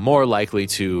people who were more likely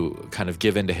to kind of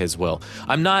give in to his will.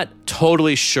 I'm not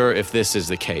totally sure if this is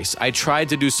the case. I tried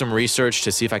to do some research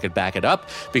to see if I could back it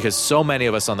up because so many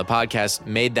of us on the podcast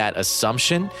made that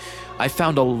assumption. I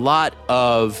found a lot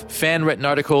of fan-written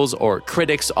articles or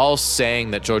critics all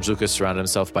saying that George Lucas surrounded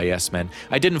himself by yes men.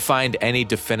 I didn't find any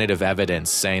definitive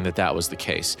evidence saying that that was the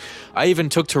case. I even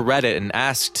took to Reddit and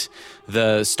asked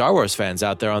the Star Wars fans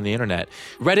out there on the internet.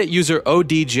 Reddit user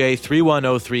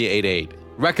ODJ310388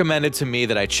 recommended to me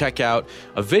that I check out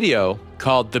a video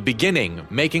called The Beginning,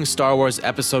 Making Star Wars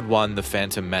Episode 1, The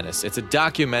Phantom Menace. It's a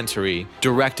documentary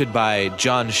directed by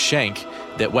John Schenk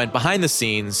that went behind the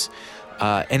scenes.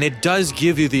 And it does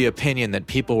give you the opinion that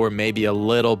people were maybe a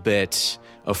little bit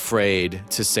afraid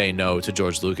to say no to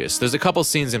George Lucas. There's a couple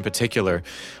scenes in particular.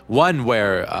 One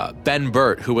where Ben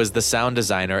Burtt, who was the sound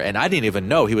designer, and I didn't even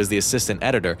know he was the assistant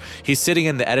editor, he's sitting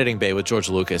in the editing bay with George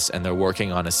Lucas and they're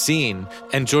working on a scene.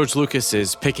 And George Lucas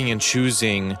is picking and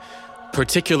choosing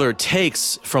particular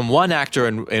takes from one actor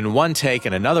in one take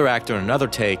and another actor in another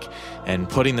take and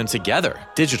putting them together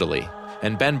digitally.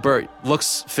 And Ben Burtt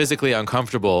looks physically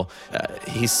uncomfortable.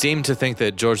 He seemed to think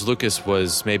that George Lucas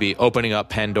was maybe opening up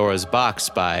Pandora's box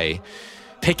by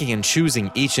picking and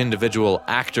choosing each individual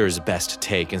actor's best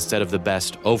take instead of the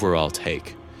best overall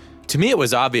take. To me, it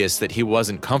was obvious that he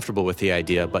wasn't comfortable with the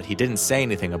idea, but he didn't say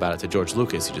anything about it to George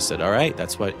Lucas. He just said, all right,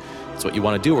 that's what you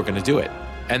want to do. We're going to do it.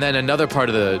 And then another part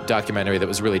of the documentary that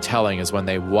was really telling is when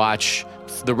they watch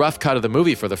the rough cut of the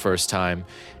movie for the first time,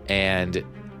 and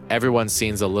everyone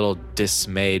seems a little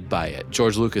dismayed by it.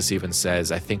 George Lucas even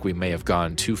says, I think we may have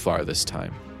gone too far this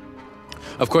time.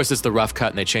 Of course, it's the rough cut,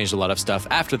 and they changed a lot of stuff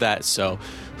after that, so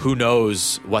who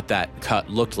knows what that cut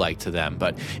looked like to them.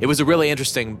 But it was a really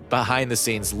interesting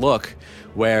behind-the-scenes look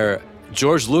where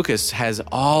George Lucas has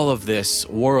all of this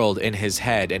world in his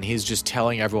head, and he's just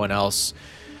telling everyone else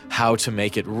how to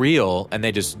make it real, and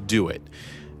they just do it.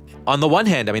 On the one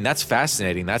hand, I mean, that's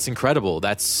fascinating. That's incredible.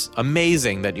 That's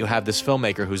amazing that you have this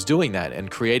filmmaker who's doing that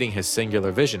and creating his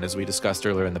singular vision, as we discussed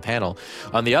earlier in the panel.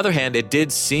 On the other hand, it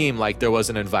did seem like there was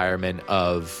an environment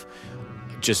of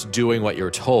just doing what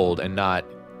you're told and not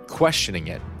questioning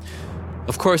it.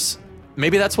 Of course,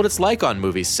 maybe that's what it's like on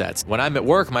movie sets. When I'm at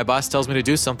work, my boss tells me to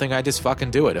do something, I just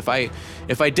fucking do it. If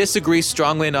I disagree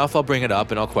strongly enough, I'll bring it up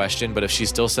and I'll question. But if she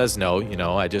still says no,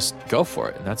 I just go for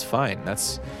it, and that's fine.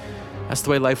 That's the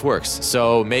way life works.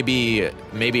 So maybe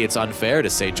it's unfair to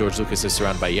say George Lucas is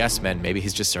surrounded by yes men. Maybe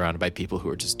he's just surrounded by people who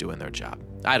are just doing their job.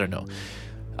 I don't know.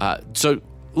 So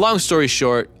long story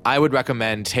short, I would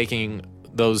recommend taking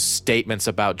those statements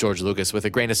about George Lucas with a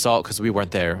grain of salt because we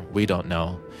weren't there. We don't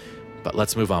know. But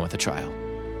let's move on with the trial.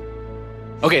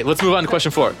 Okay, let's move on to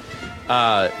question 4.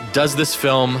 Does this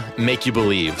film make you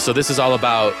believe? So this is all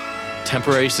about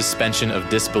temporary suspension of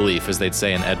disbelief, as they'd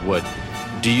say in Ed Wood.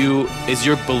 Is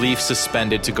your belief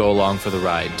suspended to go along for the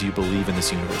ride? Do you believe in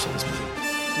this universe in this movie?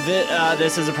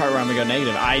 This is a part where I'm going to go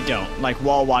negative. I don't. Like,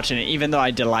 while watching it, even though I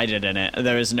delighted in it,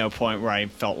 there was no point where I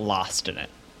felt lost in it.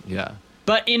 Yeah.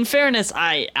 But in fairness,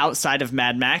 outside of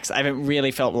Mad Max, I haven't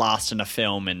really felt lost in a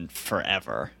film in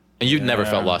forever. And you've never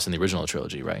felt lost in the original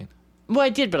trilogy, right? Well, I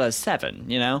did, but I was 7,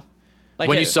 Like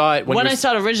when you saw it, when I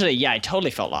saw it originally, yeah, I totally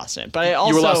felt lost in it. But I also,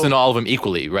 you were lost in all of them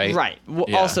equally, right? Right.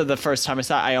 Yeah. Also, the first time I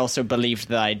saw it, I also believed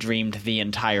that I dreamed the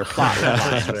entire plot.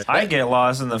 I get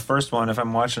lost in the first one if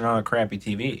I'm watching on a crappy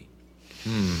TV.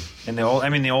 And the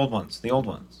old ones.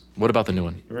 What about the new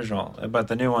one? The original, but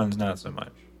the new one's not so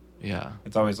much. Yeah.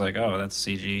 It's always like, oh, that's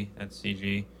CG.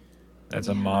 That's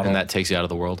a model. And that takes you out of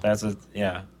the world.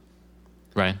 Yeah.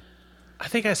 Right. I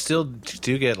think I still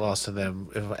do get lost in them.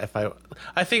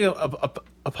 I think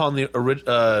upon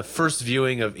the first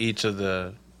viewing of each of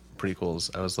the prequels,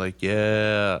 I was like,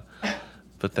 yeah,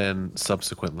 but then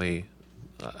subsequently,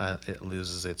 it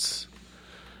loses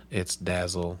its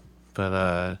dazzle.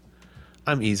 But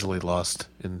I'm easily lost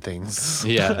in things.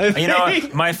 Yeah,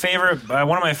 my favorite,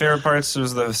 one of my favorite parts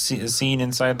was the scene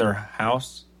inside their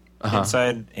house,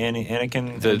 inside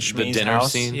Anakin, the dinner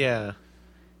house. scene. Yeah.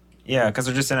 Yeah, because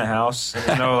they're just in a house. And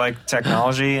there's no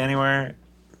technology anywhere.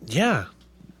 Yeah.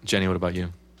 Jenny, what about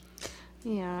you?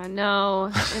 Yeah,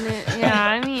 no.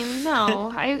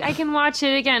 No. I can watch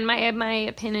it again. My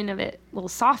opinion of it will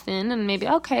soften and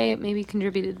maybe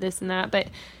contributed this and that, but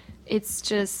it's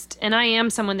just, and I am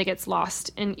someone that gets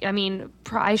lost. And I mean,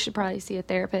 I should probably see a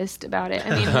therapist about it.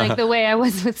 I mean, like the way I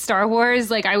was with Star Wars,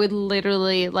 like I would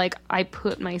literally, like I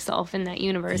put myself in that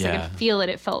universe. I could feel it.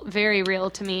 It felt very real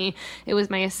to me. It was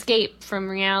my escape from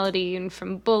reality and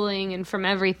from bullying and from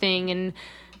everything.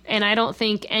 And I don't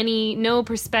think in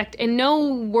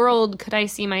no world could I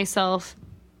see myself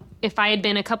if I had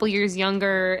been a couple years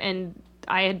younger and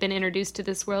I had been introduced to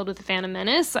this world with the Phantom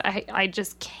Menace. I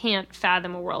just can't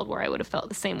fathom a world where I would have felt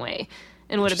the same way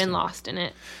and would have been lost in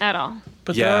it at all.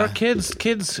 But there are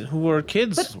kids who were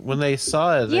kids when they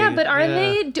saw it. But are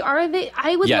they?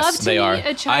 I would love to they are. meet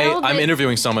a child. I'm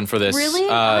interviewing someone for this. Really?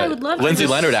 I would love to. Lindsay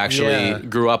Leonard actually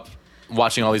grew up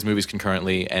watching all these movies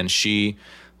concurrently, and she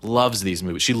loves these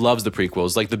movies. She loves the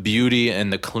prequels, like the beauty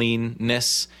and the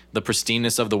cleanness, the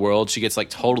pristineness of the world. She gets like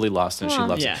totally lost and she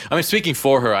loves it. I mean, speaking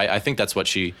for her, I think that's what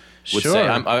she would say.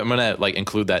 I'm gonna like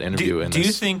include that interview in this. Do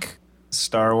you think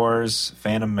Star Wars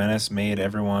Phantom Menace made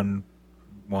everyone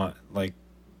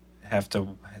have to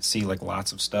see like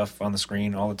lots of stuff on the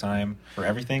screen all the time for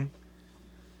everything?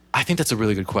 I think that's a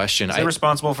really good question. Is it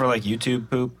responsible for like YouTube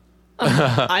poop?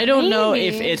 I don't know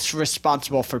if it's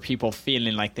responsible for people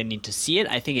feeling like they need to see it.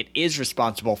 I think it is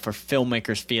responsible for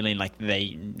filmmakers feeling like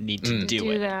they need to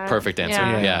do it. That. Perfect answer.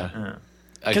 Yeah.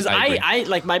 Because I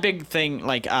like my big thing,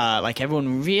 like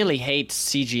everyone really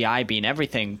hates CGI being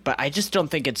everything, but I just don't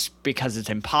think it's because it's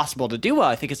impossible to do well.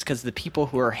 I think it's because the people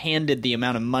who are handed the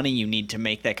amount of money you need to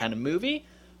make that kind of movie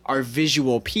are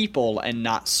visual people and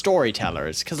not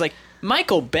storytellers. Because like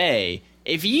Michael Bay,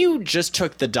 if you just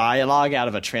took the dialogue out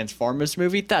of a Transformers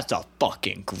movie, that's a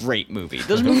fucking great movie.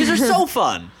 Those movies are so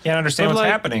fun. Can't understand what's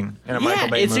happening in a Michael Bay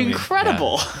movie. It's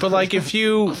incredible. Yeah. But like if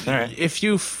you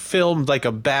filmed like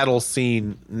a battle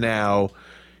scene now,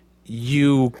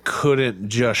 you couldn't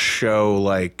just show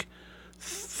like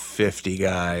 50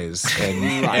 guys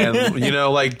and you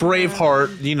know, like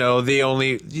Braveheart, you know,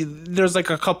 there's like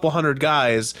a couple hundred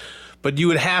guys, but you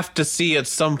would have to see at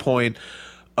some point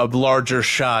a larger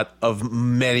shot of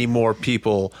many more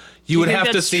people. You would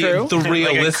have to see the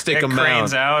realistic like amount.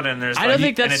 Cranes out and there's I don't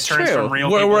think that's and it turns true. From real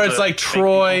where it's like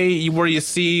Troy, where you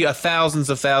see thousands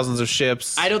of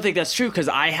ships. I don't think that's true because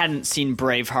I hadn't seen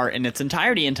Braveheart in its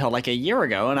entirety until like a year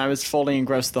ago, and I was fully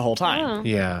engrossed the whole time.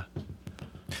 Yeah.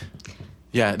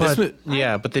 Yeah,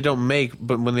 but they don't make.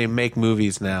 But when they make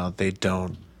movies now, they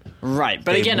don't. Right,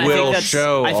 but They again, will I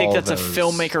show think all that's a those.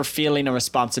 filmmaker feeling a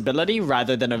responsibility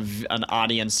rather than an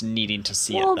audience needing to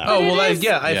see it. Though. Oh well, I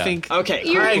think.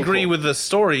 Okay, I agree with the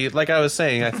story. Like I was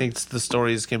saying, I think the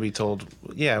stories can be told.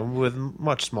 Yeah, with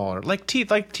much smaller. Like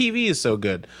TV is so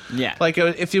good. Yeah. Like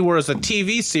if it was a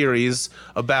TV series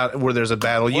about where there's a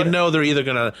battle, you know they're either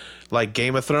gonna like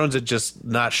Game of Thrones and just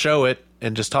not show it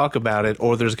and just talk about it,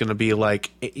 or there's gonna be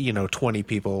like 20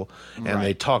 people and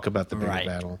they talk about the big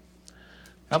battle.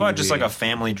 How about just like a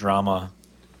family drama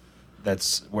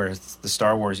that's where the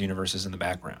Star Wars universe is in the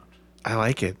background? I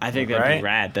like it. I think that'd be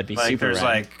rad. That'd be like, super there's rad.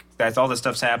 like that's all this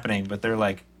stuff's happening, but they're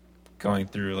like going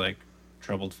through like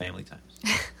troubled family times.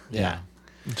 Yeah.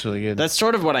 It's really good. That's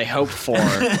sort of what I hope for.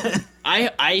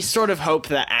 I sort of hope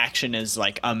that action is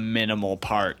like a minimal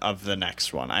part of the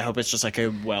next one. I hope it's just like a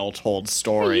well-told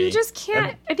story. You just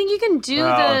can't. I think you can do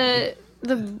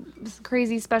the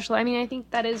crazy special. I mean, I think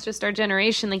that is just our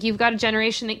generation. Like, you've got a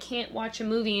generation that can't watch a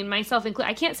movie, and myself included.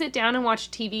 I can't sit down and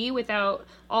watch TV without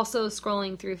also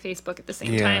scrolling through Facebook at the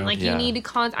same time. Like, you need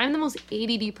to I'm the most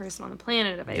ADD person on the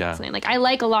planet, if I explain. Like, I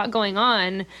like a lot going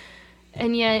on,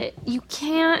 and yet you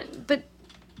can't. But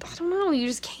I don't know. You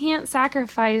just can't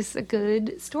sacrifice a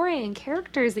good story and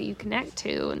characters that you connect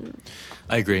to. And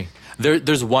I agree.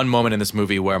 There's one moment in this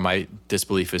movie where my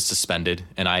disbelief is suspended,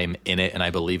 and I am in it, and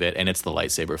I believe it, and it's the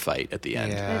lightsaber fight at the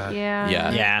end.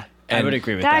 Yeah. I would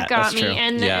agree with that. That got That's me. true.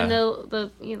 And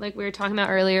the like we were talking about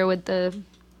earlier with the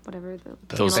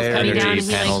those panels coming down, and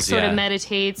he panels, sort of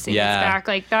meditates and gets back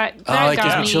like that. It got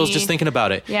gives me me chills just thinking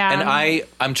about it. Yeah. And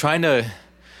I'm trying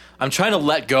to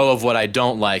let go of what I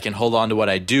don't like and hold on to what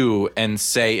I do and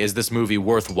say, is this movie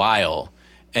worthwhile?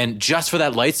 And just for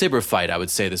that lightsaber fight, I would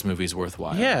say this movie's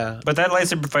worthwhile. Yeah. But that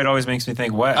lightsaber fight always makes me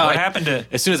think, what happened to...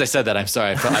 As soon as I said that, I'm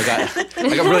sorry. I got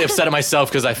really upset at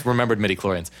myself because I remembered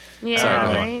midi-chlorians. Yeah,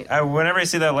 sorry, right. Whenever I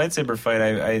see that lightsaber fight,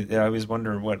 I always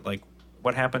wonder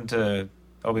what happened to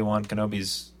Obi-Wan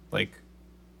Kenobi's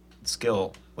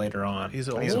skill later on.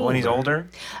 When he's older.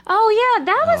 Oh yeah,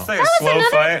 that was like a slow another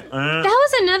fight. That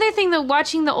was another thing, that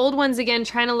watching the old ones again,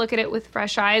 trying to look at it with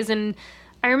fresh eyes. And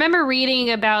I remember reading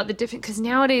about the different, because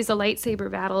nowadays the lightsaber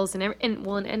battles and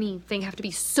anything have to be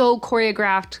so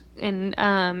choreographed,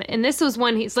 and this was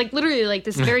one, he's like literally like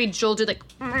this very jolted, like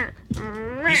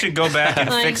You should go back and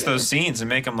Like- fix those scenes and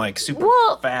make them like super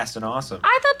Well, fast and awesome.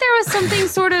 I thought there was something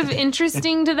sort of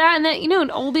interesting to that, and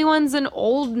that Obi-Wan's an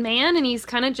old man, and he's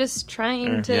kind of just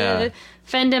trying to Yeah.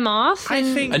 fend him off. I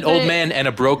think- An old man and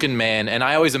a broken man, and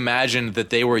I always imagined that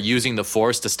they were using the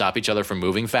Force to stop each other from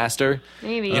moving faster.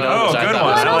 maybe. You know, Oh, which I good thought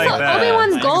one. was But I like also, that.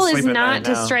 Obi-Wan's I can goal is sleep at not night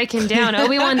to now. strike him down.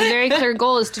 Obi-Wan's very clear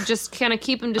goal is to just kind of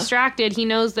keep him distracted. He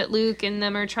knows that Luke and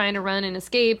them are trying to run and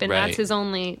escape, and Right. that's his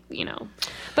only,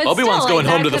 But Obi-Wan's still, going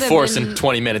like, home that to the could have Force been- in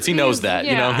 20 minutes. He knows that.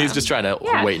 Yeah. He's just trying to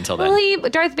Yeah. wait until Well,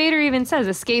 then. Darth Vader even says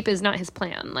escape is not his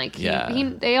plan. Like, Yeah.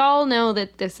 they all know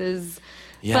that this is.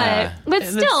 Yeah. But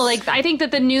still, like, I think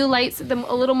that the new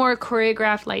a little more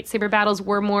choreographed lightsaber battles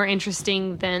were more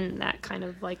interesting than that kind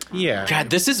of like. Yeah.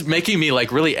 God, this is making me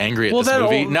like really angry at Well, this that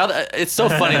movie. old- Now that it's so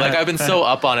funny, like I've been so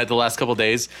up on it the last couple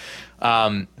days. So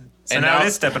and now it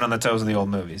is stepping on the toes of the old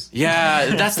movies. yeah,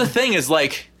 that's the thing is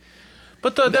like.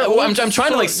 But I'm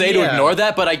trying to like say to yeah. ignore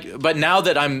that, but now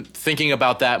that I'm thinking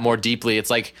about that more deeply,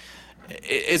 it's like,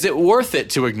 is it worth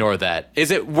it to ignore that? Is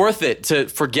it worth it to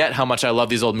forget how much I love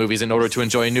these old movies in order to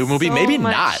enjoy a new movie? So Maybe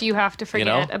much not. You have to forget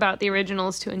know? about the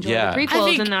originals to enjoy Yeah. the I prequels,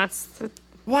 think- and that's.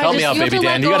 Why Help me does- out, you have baby to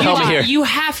let Dan. go You gotta of help me that. here. You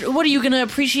have to, what are you going to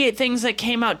appreciate things that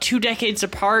came out 2 decades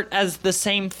apart as the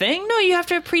same thing? No, you have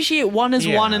to appreciate one is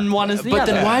Yeah. one and one is the But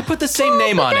other. then why put the same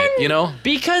name on it? You know?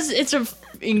 Because it's a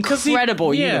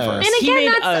incredible yeah. universe. And He again,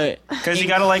 made that's- Because you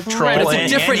got to like troll But it's and a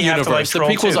different and you have to, like, universe. The troll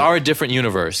prequels too. are a different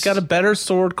universe. got a better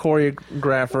sword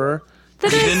choreographer. He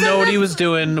didn't know what he was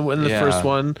doing in the Yeah. first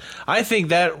one. I think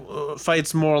that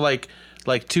fight's more like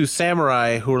two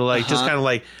samurai who are like just kind of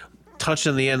like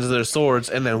touching the ends of their swords,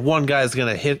 and then one guy's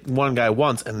gonna hit one guy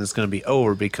once, and it's gonna be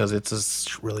over because it's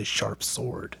a really sharp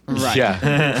sword. Right. Yeah.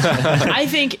 I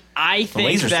think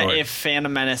laser that sword. if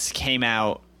Phantom Menace came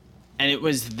out and it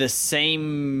was the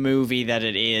same movie that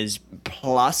it is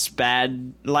plus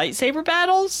bad lightsaber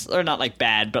battles, or not like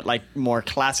bad, but like more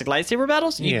classic lightsaber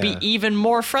battles, you'd Yeah. be even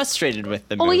more frustrated with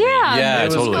the Oh movie. yeah, Yeah,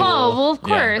 was totally. Oh well, of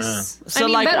Yeah. course. So, I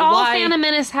mean, like, but all why- Phantom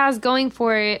Menace has going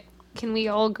for it, can we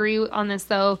all agree on this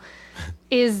though,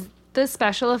 is the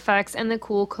special effects and the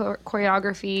cool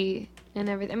choreography and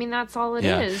everything. I mean, that's all it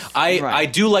is. I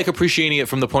do like appreciating it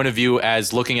from the point of view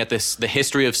as looking at the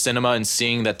history of cinema and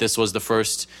seeing that this was the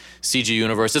first CG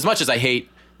universe. As much as I hate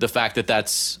the fact that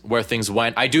that's where things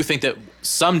went, I do think that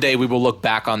someday we will look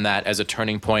back on that as a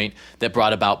turning point that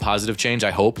brought about positive change,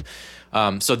 I hope.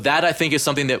 So that I think is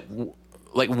something that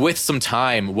like with some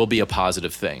time will be a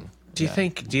positive thing. Do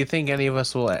you think any of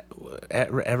us will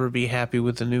ever be happy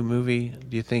with the new movie?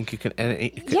 Do you think it could?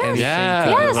 Anything Yes. Yeah.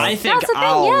 could- Yes. I think That's the thing,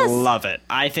 I'll yes. love it.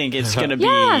 I think it's going to be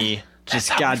Yeah.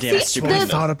 just goddamn See, stupid. I the-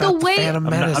 thought about the way- Phantom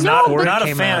Menace. I'm not, before we're it not a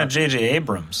came fan out. of J.J.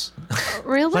 Abrams.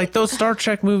 Really? Like those Star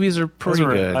Trek movies are Those pretty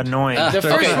were good. annoying. The Okay,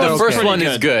 first the one's first pretty one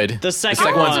is good. The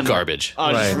second one's one- garbage. Oh,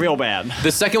 it's Right. real bad.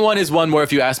 The second one is one where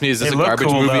if you ask me, is this They a look garbage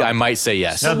cool, movie? though. I might say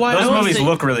yes. No, why those don't movies they-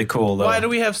 look really cool, though. Why do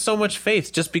we have so much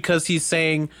faith? Just because he's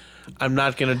saying, "I'm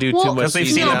not going to do Well, too much Because we've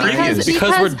CGI." seen the previews.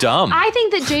 Because we're dumb. I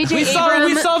think that J.J. We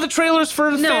Abrams. saw the trailers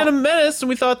for Phantom Menace, and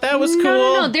we thought that was cool.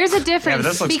 No. There's a difference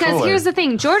this looks because cooler. here's the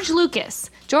thing: George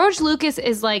Lucas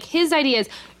is like his idea is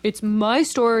it's my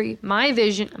story, my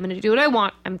vision. I'm going to do what I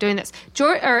want. I'm doing this.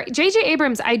 J.J.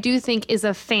 Abrams, I do think is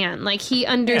a fan. Like he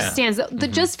understands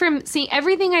just from seeing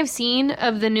everything I've seen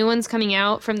of the new ones coming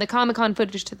out, from the Comic-Con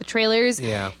footage to the trailers.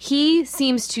 Yeah. He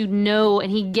seems to know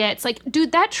and he gets like,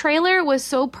 dude, that trailer was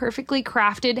so perfectly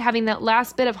crafted, having that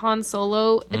last bit of Han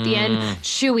Solo at the end.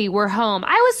 Chewie, we're home.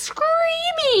 I was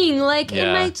screaming like in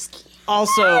Yeah. my.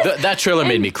 Also, That trailer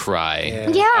made me cry.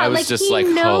 Yeah, I was like just he like,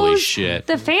 knows holy shit.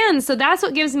 the fans. So that's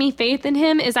what gives me faith in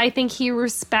him. Is I think he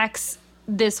respects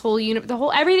this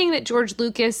whole everything that George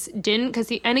Lucas didn't,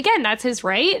 because and again, that's his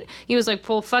right. He was like,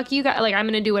 well, fuck you guys, like I'm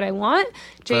gonna do what I want.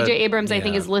 J.J. Abrams, I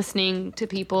think, is listening to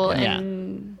people Yeah.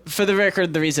 and for the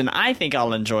record, the reason I think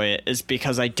I'll enjoy it is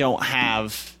because I don't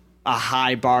have a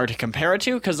high bar to compare it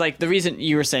to. Because, like, the reason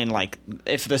you were saying, like,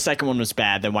 if the second one was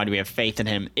bad, then why do we have faith in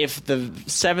him? If the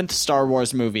 7th Star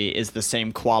Wars movie is the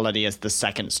same quality as the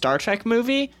 2nd Star Trek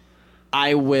movie,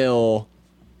 I will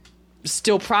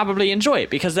still probably enjoy it,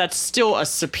 because that's still a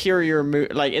superior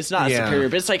movie. Like, it's not Yeah. superior,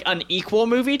 but it's like an equal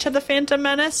movie to The Phantom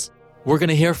Menace. We're going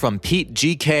to hear from Pete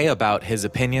GK about his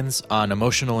opinions on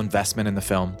emotional investment in the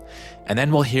film, and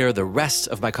then we'll hear the rest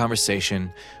of my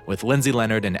conversation with Lindsay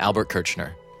Leonard and Albert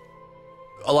Kirchner.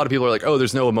 A lot of people are like, oh,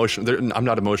 there's no emotion. I'm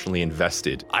not emotionally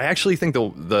invested. I actually think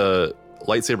the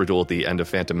lightsaber duel at the end of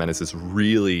Phantom Menace is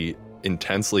really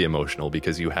intensely emotional,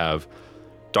 because you have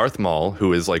Darth Maul,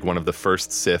 who is like one of the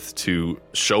first Sith to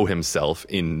show himself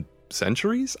in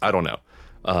centuries. I don't know.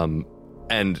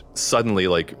 And suddenly,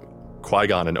 like,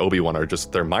 Qui-Gon and Obi-Wan are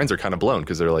just, their minds are kind of blown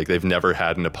because they're like, they've never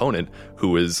had an opponent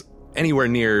who is anywhere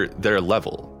near their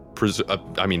level.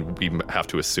 I mean, we have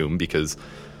to assume because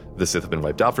the Sith have been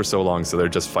wiped out for so long, so they're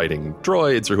just fighting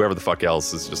droids or whoever the fuck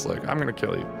else is just like, I'm gonna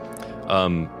kill you.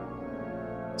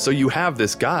 So you have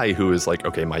this guy who is like,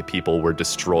 okay, my people were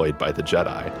destroyed by the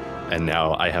Jedi, and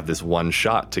now I have this one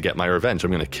shot to get my revenge.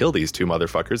 I'm gonna kill these two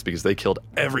motherfuckers because they killed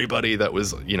everybody that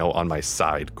was, on my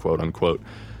side, quote unquote.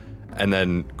 And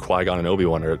then Qui-Gon and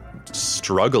Obi-Wan are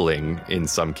struggling in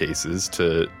some cases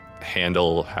to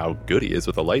handle how good he is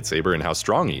with a lightsaber and how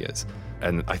strong he is.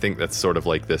 And I think that's sort of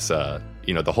like this, the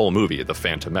whole movie, The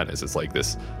Phantom Menace, is like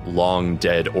this long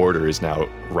dead order is now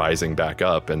rising back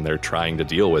up and they're trying to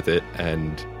deal with it,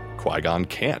 and Qui-Gon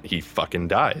can't. He fucking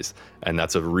dies. And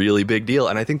that's a really big deal.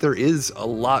 And I think there is a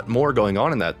lot more going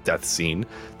on in that death scene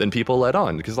than people let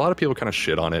on, because a lot of people kind of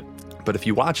shit on it. But if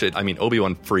you watch it, I mean,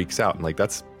 Obi-Wan freaks out, and like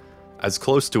that's as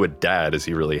close to a dad as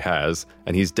he really has,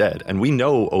 and he's dead. And we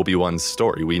know Obi-Wan's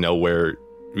story. We know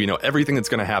everything that's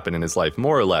going to happen in his life,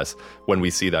 more or less, when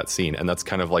we see that scene. And that's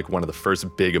kind of like one of the first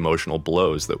big emotional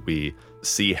blows that we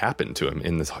see happen to him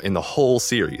in the whole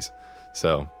series.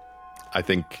 So I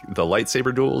think the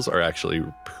lightsaber duels are actually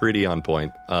pretty on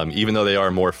point, even though they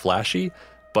are more flashy.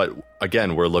 But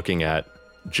again, we're looking at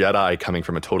Jedi coming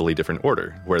from a totally different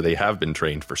order, where they have been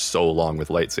trained for so long with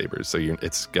lightsabers. So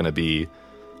it's going to be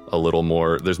a little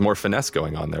more, there's more finesse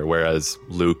going on there, whereas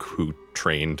Luke, who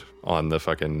trained on the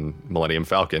fucking Millennium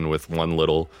Falcon with one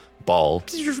little ball,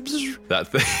 that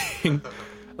thing.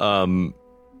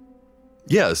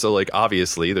 Yeah, so like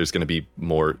obviously there's going to be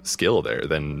more skill there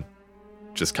than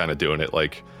just kind of doing it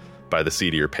like by the seat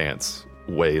of your pants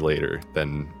way later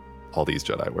than all these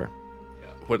Jedi were.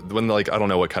 When like, I don't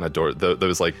know what kind of door,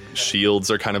 those like shields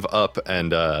are kind of up,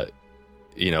 and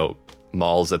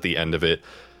Maul's at the end of it,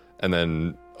 and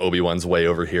then Obi-Wan's way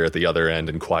over here at the other end,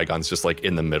 and Qui-Gon's just like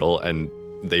in the middle, and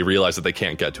they realize that they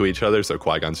can't get to each other, so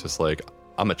Qui-Gon's just like,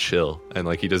 I'm a chill, and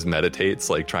like he just meditates,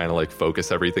 like trying to like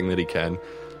focus everything that he can.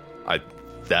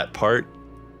 That part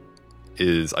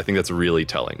is, I think that's really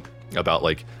telling about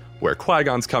like where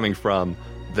Qui-Gon's coming from,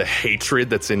 the hatred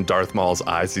that's in Darth Maul's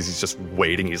eyes. He's just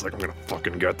waiting, he's like, I'm gonna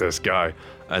fucking get this guy.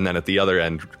 And then at the other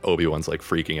end, Obi-Wan's like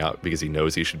freaking out because he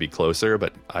knows he should be closer,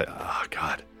 but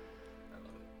God,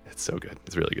 it's so good.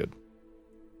 It's really good.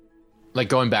 Like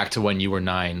going back to when you were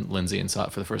 9, Lindsay, and saw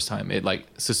it for the first time, it like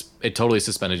it totally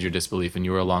suspended your disbelief, and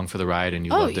you were along for the ride, and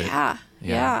you loved it.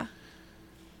 Yeah.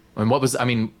 And what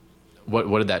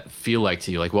did that feel like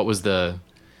to you? Like, what was the?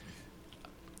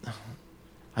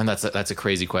 And that's a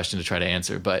crazy question to try to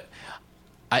answer, but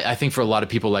I think for a lot of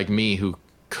people like me who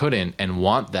couldn't and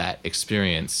want that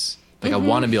experience, like I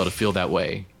want to be able to feel that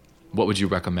way. What would you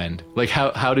recommend? Like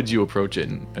how did you approach it,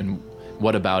 and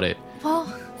what about it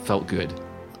felt good?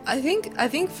 I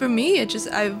think for me,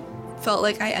 I felt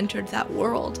like I entered that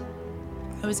world.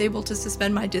 I was able to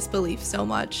suspend my disbelief so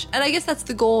much. And I guess that's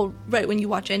the goal, right, when you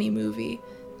watch any movie,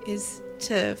 is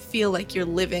to feel like you're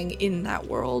living in that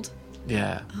world.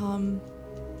 Yeah.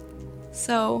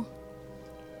 So,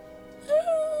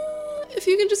 if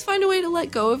you can just find a way to let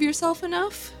go of yourself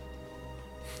enough,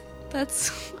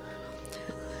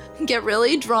 get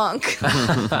really drunk.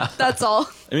 That's all.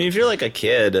 I mean, if you're like a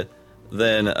kid,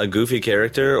 then a goofy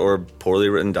character or poorly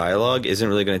written dialogue isn't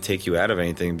really going to take you out of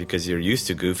anything, because you're used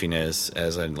to goofiness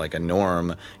as a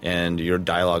norm, and your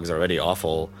dialogue's already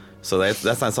awful. So that's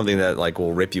not something that like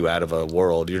will rip you out of a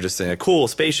world. You're just saying, cool,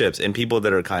 spaceships and people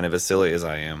that are kind of as silly as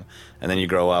I am. And then you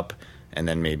grow up, and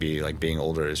then maybe like being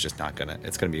older is just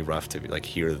it's gonna be rough to like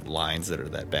hear lines that are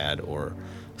that bad, or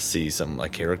see some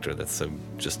like character that's so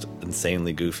just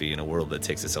insanely goofy in a world that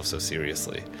takes itself so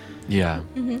seriously. Yeah.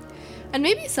 Mm-hmm. And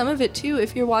maybe some of it too,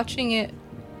 if you're watching it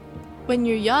when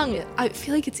you're young, I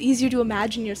feel like it's easier to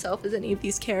imagine yourself as any of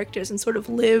these characters and sort of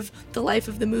live the life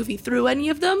of the movie through any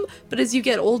of them. But as you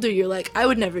get older, you're like, I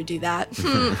would never do that.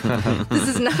 This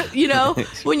is not,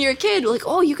 when you're a kid, like,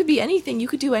 oh, you could be anything. You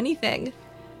could do anything.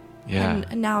 Yeah.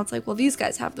 And now it's like, well, these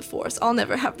guys have the Force. I'll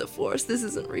never have the Force. This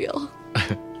isn't real.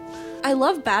 I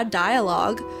love bad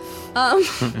dialogue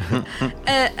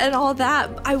and all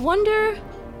that. I wonder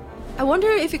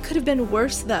if it could have been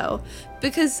worse, though,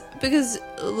 because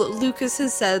Lucas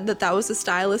has said that was a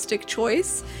stylistic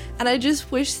choice, and I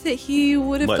just wish that he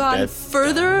would have gone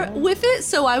further with it,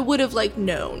 so I would have like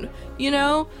known,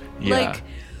 Yeah. Like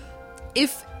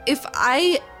if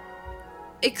I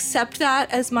accept that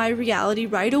as my reality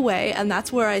right away, and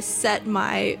that's where I set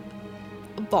my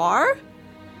bar,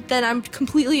 then I'm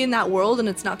completely in that world, and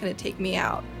it's not going to take me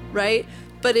out, right?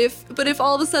 But if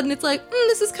all of a sudden it's like,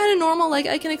 this is kind of normal, like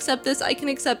I can accept this,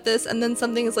 and then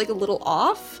something is like a little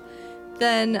off,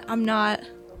 then I'm not,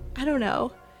 I don't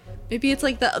know. Maybe it's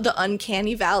like the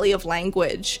uncanny valley of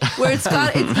language where it's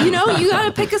you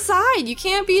gotta pick a side. You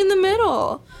can't be in the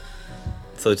middle.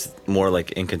 So it's more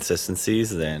like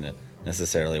inconsistencies than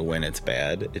necessarily when it's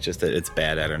bad. It's just that it's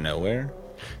bad out of nowhere.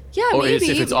 Yeah, or maybe.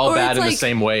 if it's all or bad it's in like, the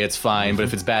same way, it's fine. But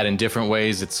if it's bad in different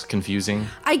ways, it's confusing.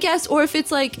 I guess, or if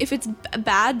it's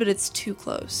bad, but it's too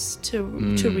close to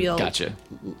real, Gotcha.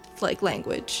 like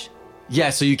language. Yeah,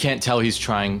 so you can't tell he's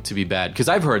trying to be bad. Because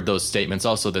I've heard those statements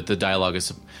also that the dialogue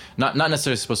is not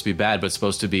necessarily supposed to be bad, but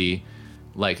supposed to be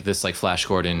like this like Flash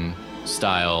Gordon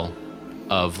style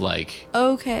of like.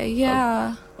 Okay,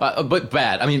 yeah. But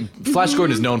bad. I mean, Flash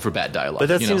Gordon is known for bad dialogue. But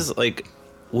that seems like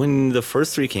when the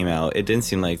first 3 came out, it didn't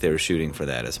seem like they were shooting for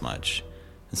that as much.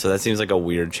 And so that seems like a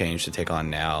weird change to take on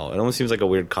now. It almost seems like a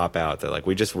weird cop-out that, like,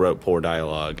 we just wrote poor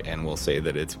dialogue and we'll say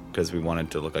that it's because we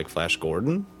wanted to look like Flash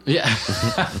Gordon. Yeah.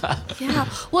 Yeah.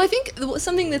 Well, I think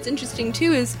something that's interesting,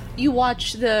 too, is you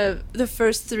watch the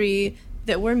first 3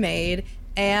 that were made,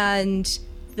 and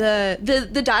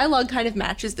the dialogue kind of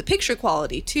matches the picture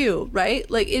quality, too,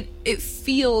 right? Like, it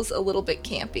feels a little bit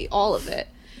campy, all of it.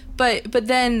 But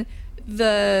then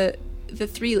the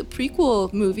 3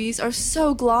 prequel movies are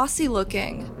so glossy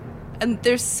looking and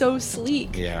they're so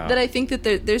sleek that I think that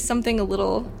there's something a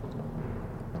little,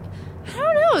 I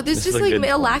don't know, there's just like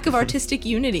a lack of artistic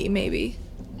unity, maybe.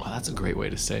 Well, that's a great way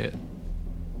to say it.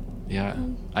 Yeah,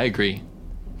 I agree,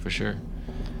 for sure.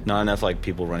 Not enough like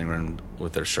people running around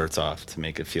with their shirts off to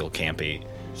make it feel campy.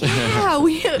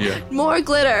 Yeah, more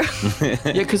glitter.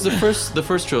 Yeah, because the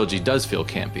first trilogy does feel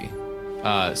campy.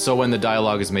 So when the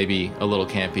dialogue is maybe a little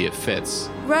campy, it fits.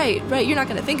 Right. You're not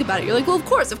going to think about it. You're like, well, of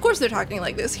course they're talking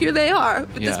like this. Here they are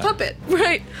with this puppet,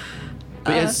 right?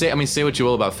 But yeah, say what you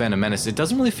will about Phantom Menace, it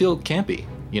doesn't really feel campy.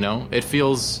 You know, it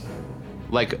feels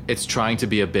like it's trying to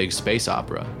be a big space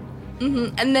opera.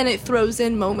 Mm-hmm. And then it throws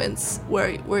in moments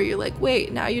where you're like,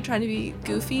 wait, now you're trying to be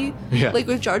goofy, like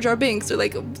with Jar Jar Binks, or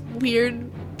like a weird,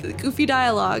 goofy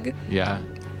dialogue. Yeah.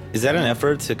 Is that an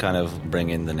effort to kind of bring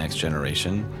in the next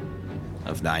generation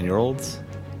of 9-year-olds,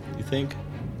 you think?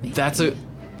 That's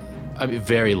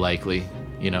very likely,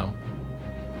 you know,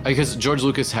 because George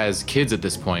Lucas has kids at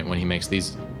this point when he makes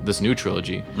this new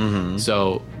trilogy. Mm-hmm.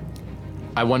 So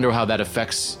I wonder how that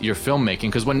affects your filmmaking,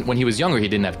 because when he was younger, he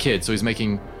didn't have kids, so he's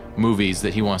making movies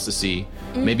that he wants to see.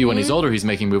 Mm-hmm. Maybe when he's older, he's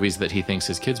making movies that he thinks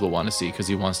his kids will want to see because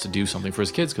he wants to do something for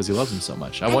his kids because he loves them so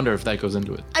much. I wonder if that goes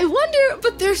into it. I wonder,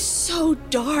 but they're so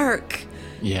dark.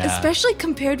 Yeah. Especially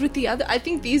compared with the other. I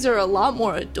think these are a lot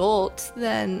more adult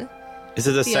than. Is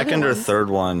it the second or third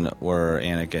one where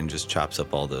Anakin just chops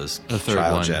up all those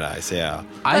child Jedis? Yeah.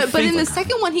 But in the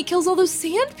second one, he kills all those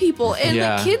sand people and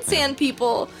the kid sand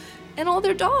people and all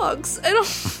their dogs. And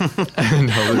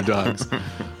all their dogs.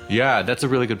 Yeah, that's a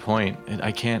really good point. And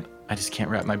I just can't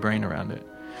wrap my brain around it.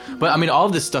 But I mean, all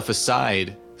of this stuff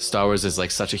aside, Star Wars is like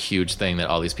such a huge thing that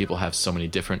all these people have so many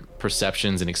different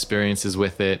perceptions and experiences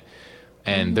with it.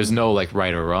 And there's no like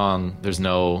right or wrong. There's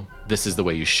no, this is the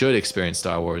way you should experience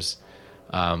Star Wars.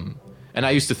 And I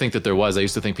used to think that there was. I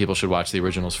used to think people should watch the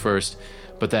originals first.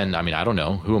 But then, I mean, I don't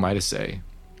know. Who am I to say?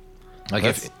 Like,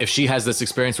 if she has this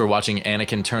experience where watching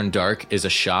Anakin turn dark is a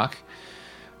shock,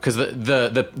 because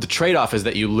the trade-off is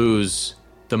that you lose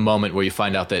the moment where you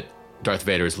find out that Darth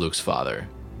Vader is Luke's father,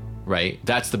 right?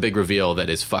 That's the big reveal that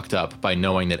is fucked up by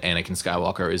knowing that Anakin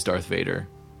Skywalker is Darth Vader.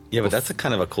 Yeah, but that's a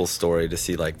kind of a cool story to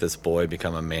see, like, this boy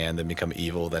become a man, then become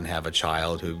evil, then have a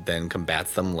child who then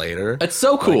combats them later. It's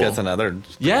so cool. Like, that's another way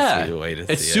to see it.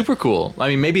 It's super cool. I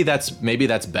mean, maybe that's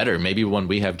better. Maybe when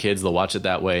we have kids, they'll watch it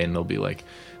that way and they'll be like,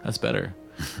 that's better.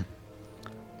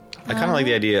 I kind of like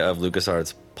the idea of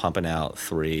LucasArts pumping out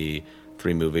three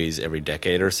movies every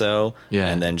decade or so. Yeah.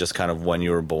 And then just kind of when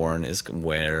you were born is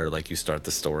where, like, you start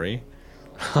the story.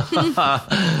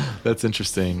 That's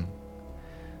interesting.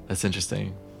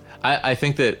 I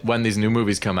think that when these new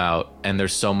movies come out and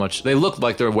there's so much, they look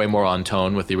like they're way more on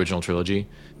tone with the original trilogy.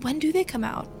 When do they come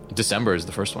out? December is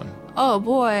the first one. Oh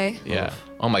boy. Yeah.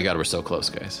 Oh my God, we're so close,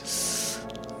 guys.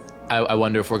 I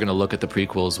wonder if we're going to look at the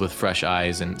prequels with fresh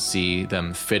eyes and see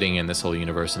them fitting in this whole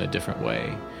universe in a different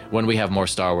way. When we have more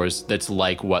Star Wars that's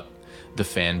like what the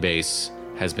fan base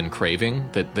has been craving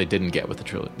that they didn't get with the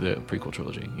prequel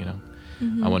trilogy, you know?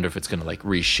 Mm-hmm. I wonder if it's going to like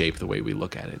reshape the way we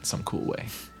look at it some cool way.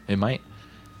 It might.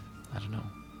 I don't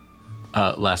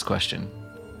know. Last question.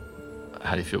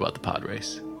 How do you feel about the pod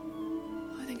race?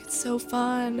 I think it's so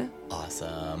fun.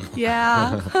 Awesome.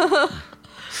 Yeah.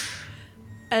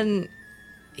 And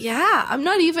yeah, I've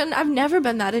never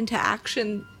been that into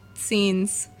action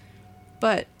scenes,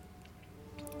 but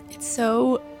it's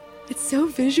so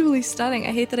visually stunning.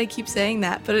 I hate that I keep saying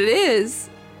that, but it is.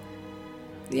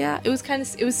 Yeah, it was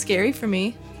scary for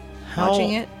me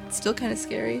watching it. It's still kind of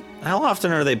scary. How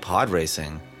often are they pod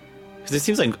racing? Because it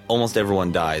seems like almost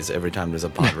everyone dies every time there's a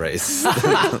pod race.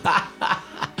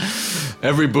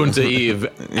 Every Bunta Eve,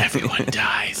 everyone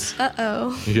dies.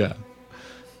 Uh-oh. Yeah.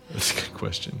 That's a good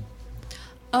question.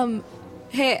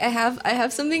 Hey, I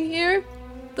have something here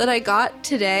that I got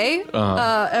today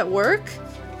at work.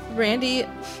 Randy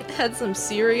had some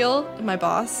cereal, my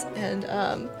boss,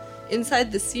 and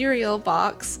inside the cereal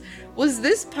box was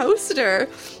this poster.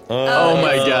 Oh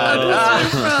my god.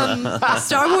 From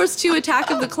Star Wars 2 Attack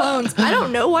of the Clones. I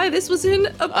don't know why this was in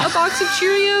a box of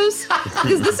Cheerios,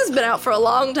 because this has been out for a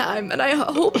long time, and I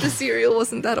hope the cereal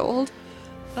wasn't that old.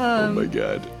 Oh my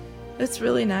god. It's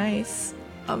really nice.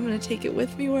 I'm going to take it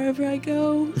with me wherever I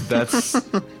go. That's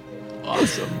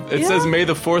awesome. It says May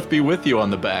the 4th be with you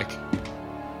on the back.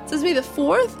 It says May the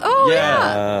 4th? Oh,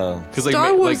 yeah.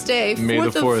 Star Wars Day. May the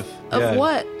 4th. Of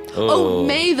what? Oh,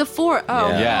 May the 4th. Oh,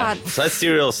 Yeah. God. So that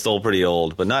cereal's still pretty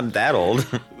old, but not that old.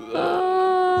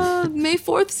 May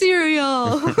 4th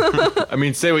cereal. I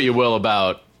mean, say what you will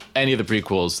about any of the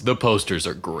prequels, the posters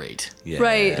are great. Yeah.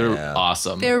 Right. They're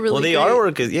awesome. They're really Well, the great.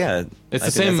 artwork is, It's I the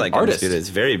think same that's, like, artist. undisputed. It's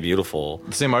very beautiful.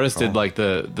 The same artist did like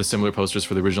the similar posters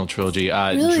for the original trilogy.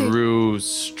 Really? Drew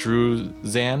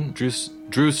Struzan,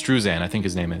 I think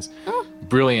his name is.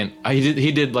 Brilliant.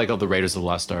 He did like all the Raiders of the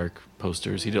Lost Ark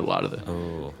posters. He did a lot of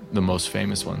the most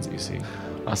famous ones that you see.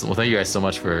 Awesome. Well, thank you guys so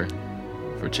much for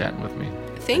chatting with me.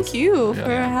 Thank you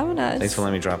for having us. Thanks for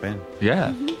letting me drop in.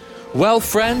 Yeah. Well,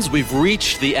 friends, we've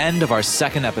reached the end of our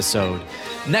second episode.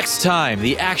 Next time,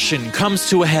 the action comes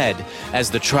to a head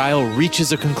as the trial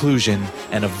reaches a conclusion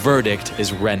and a verdict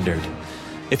is rendered.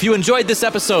 If you enjoyed this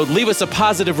episode, leave us a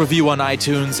positive review on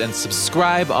iTunes and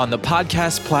subscribe on the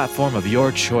podcast platform of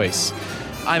your choice.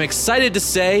 I'm excited to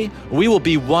say we will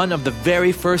be one of the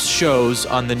very first shows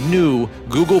on the new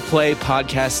Google Play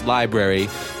podcast library,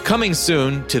 coming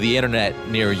soon to the internet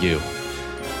near you.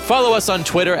 Follow us on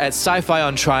Twitter at Sci-Fi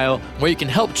on Trial, where you can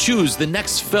help choose the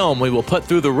next film we will put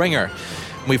through the ringer.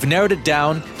 We've narrowed it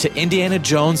down to Indiana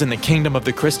Jones and the Kingdom of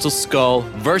the Crystal Skull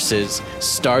versus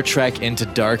Star Trek Into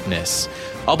Darkness.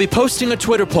 I'll be posting a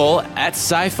Twitter poll at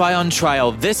Sci-Fi on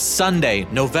Trial this Sunday,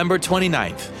 November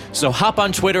 29th. So hop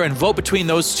on Twitter and vote between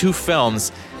those two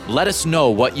films. Let us know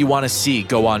what you want to see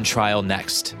go on trial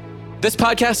next. This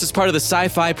podcast is part of the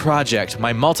Sci-Fi Project,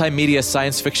 my multimedia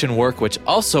science fiction work, which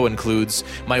also includes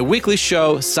my weekly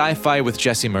show, Sci-Fi with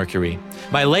Jesse Mercury.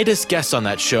 My latest guest on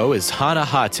that show is Hannah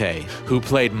Hate, who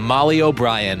played Molly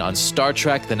O'Brien on Star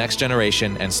Trek The Next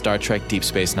Generation and Star Trek Deep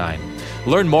Space Nine.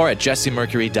 Learn more at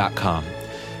jessemercury.com.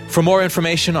 For more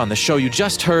information on the show you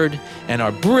just heard and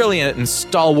our brilliant and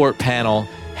stalwart panel,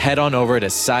 head on over to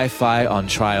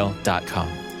sci-fiontrial.com.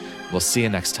 We'll see you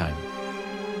next time.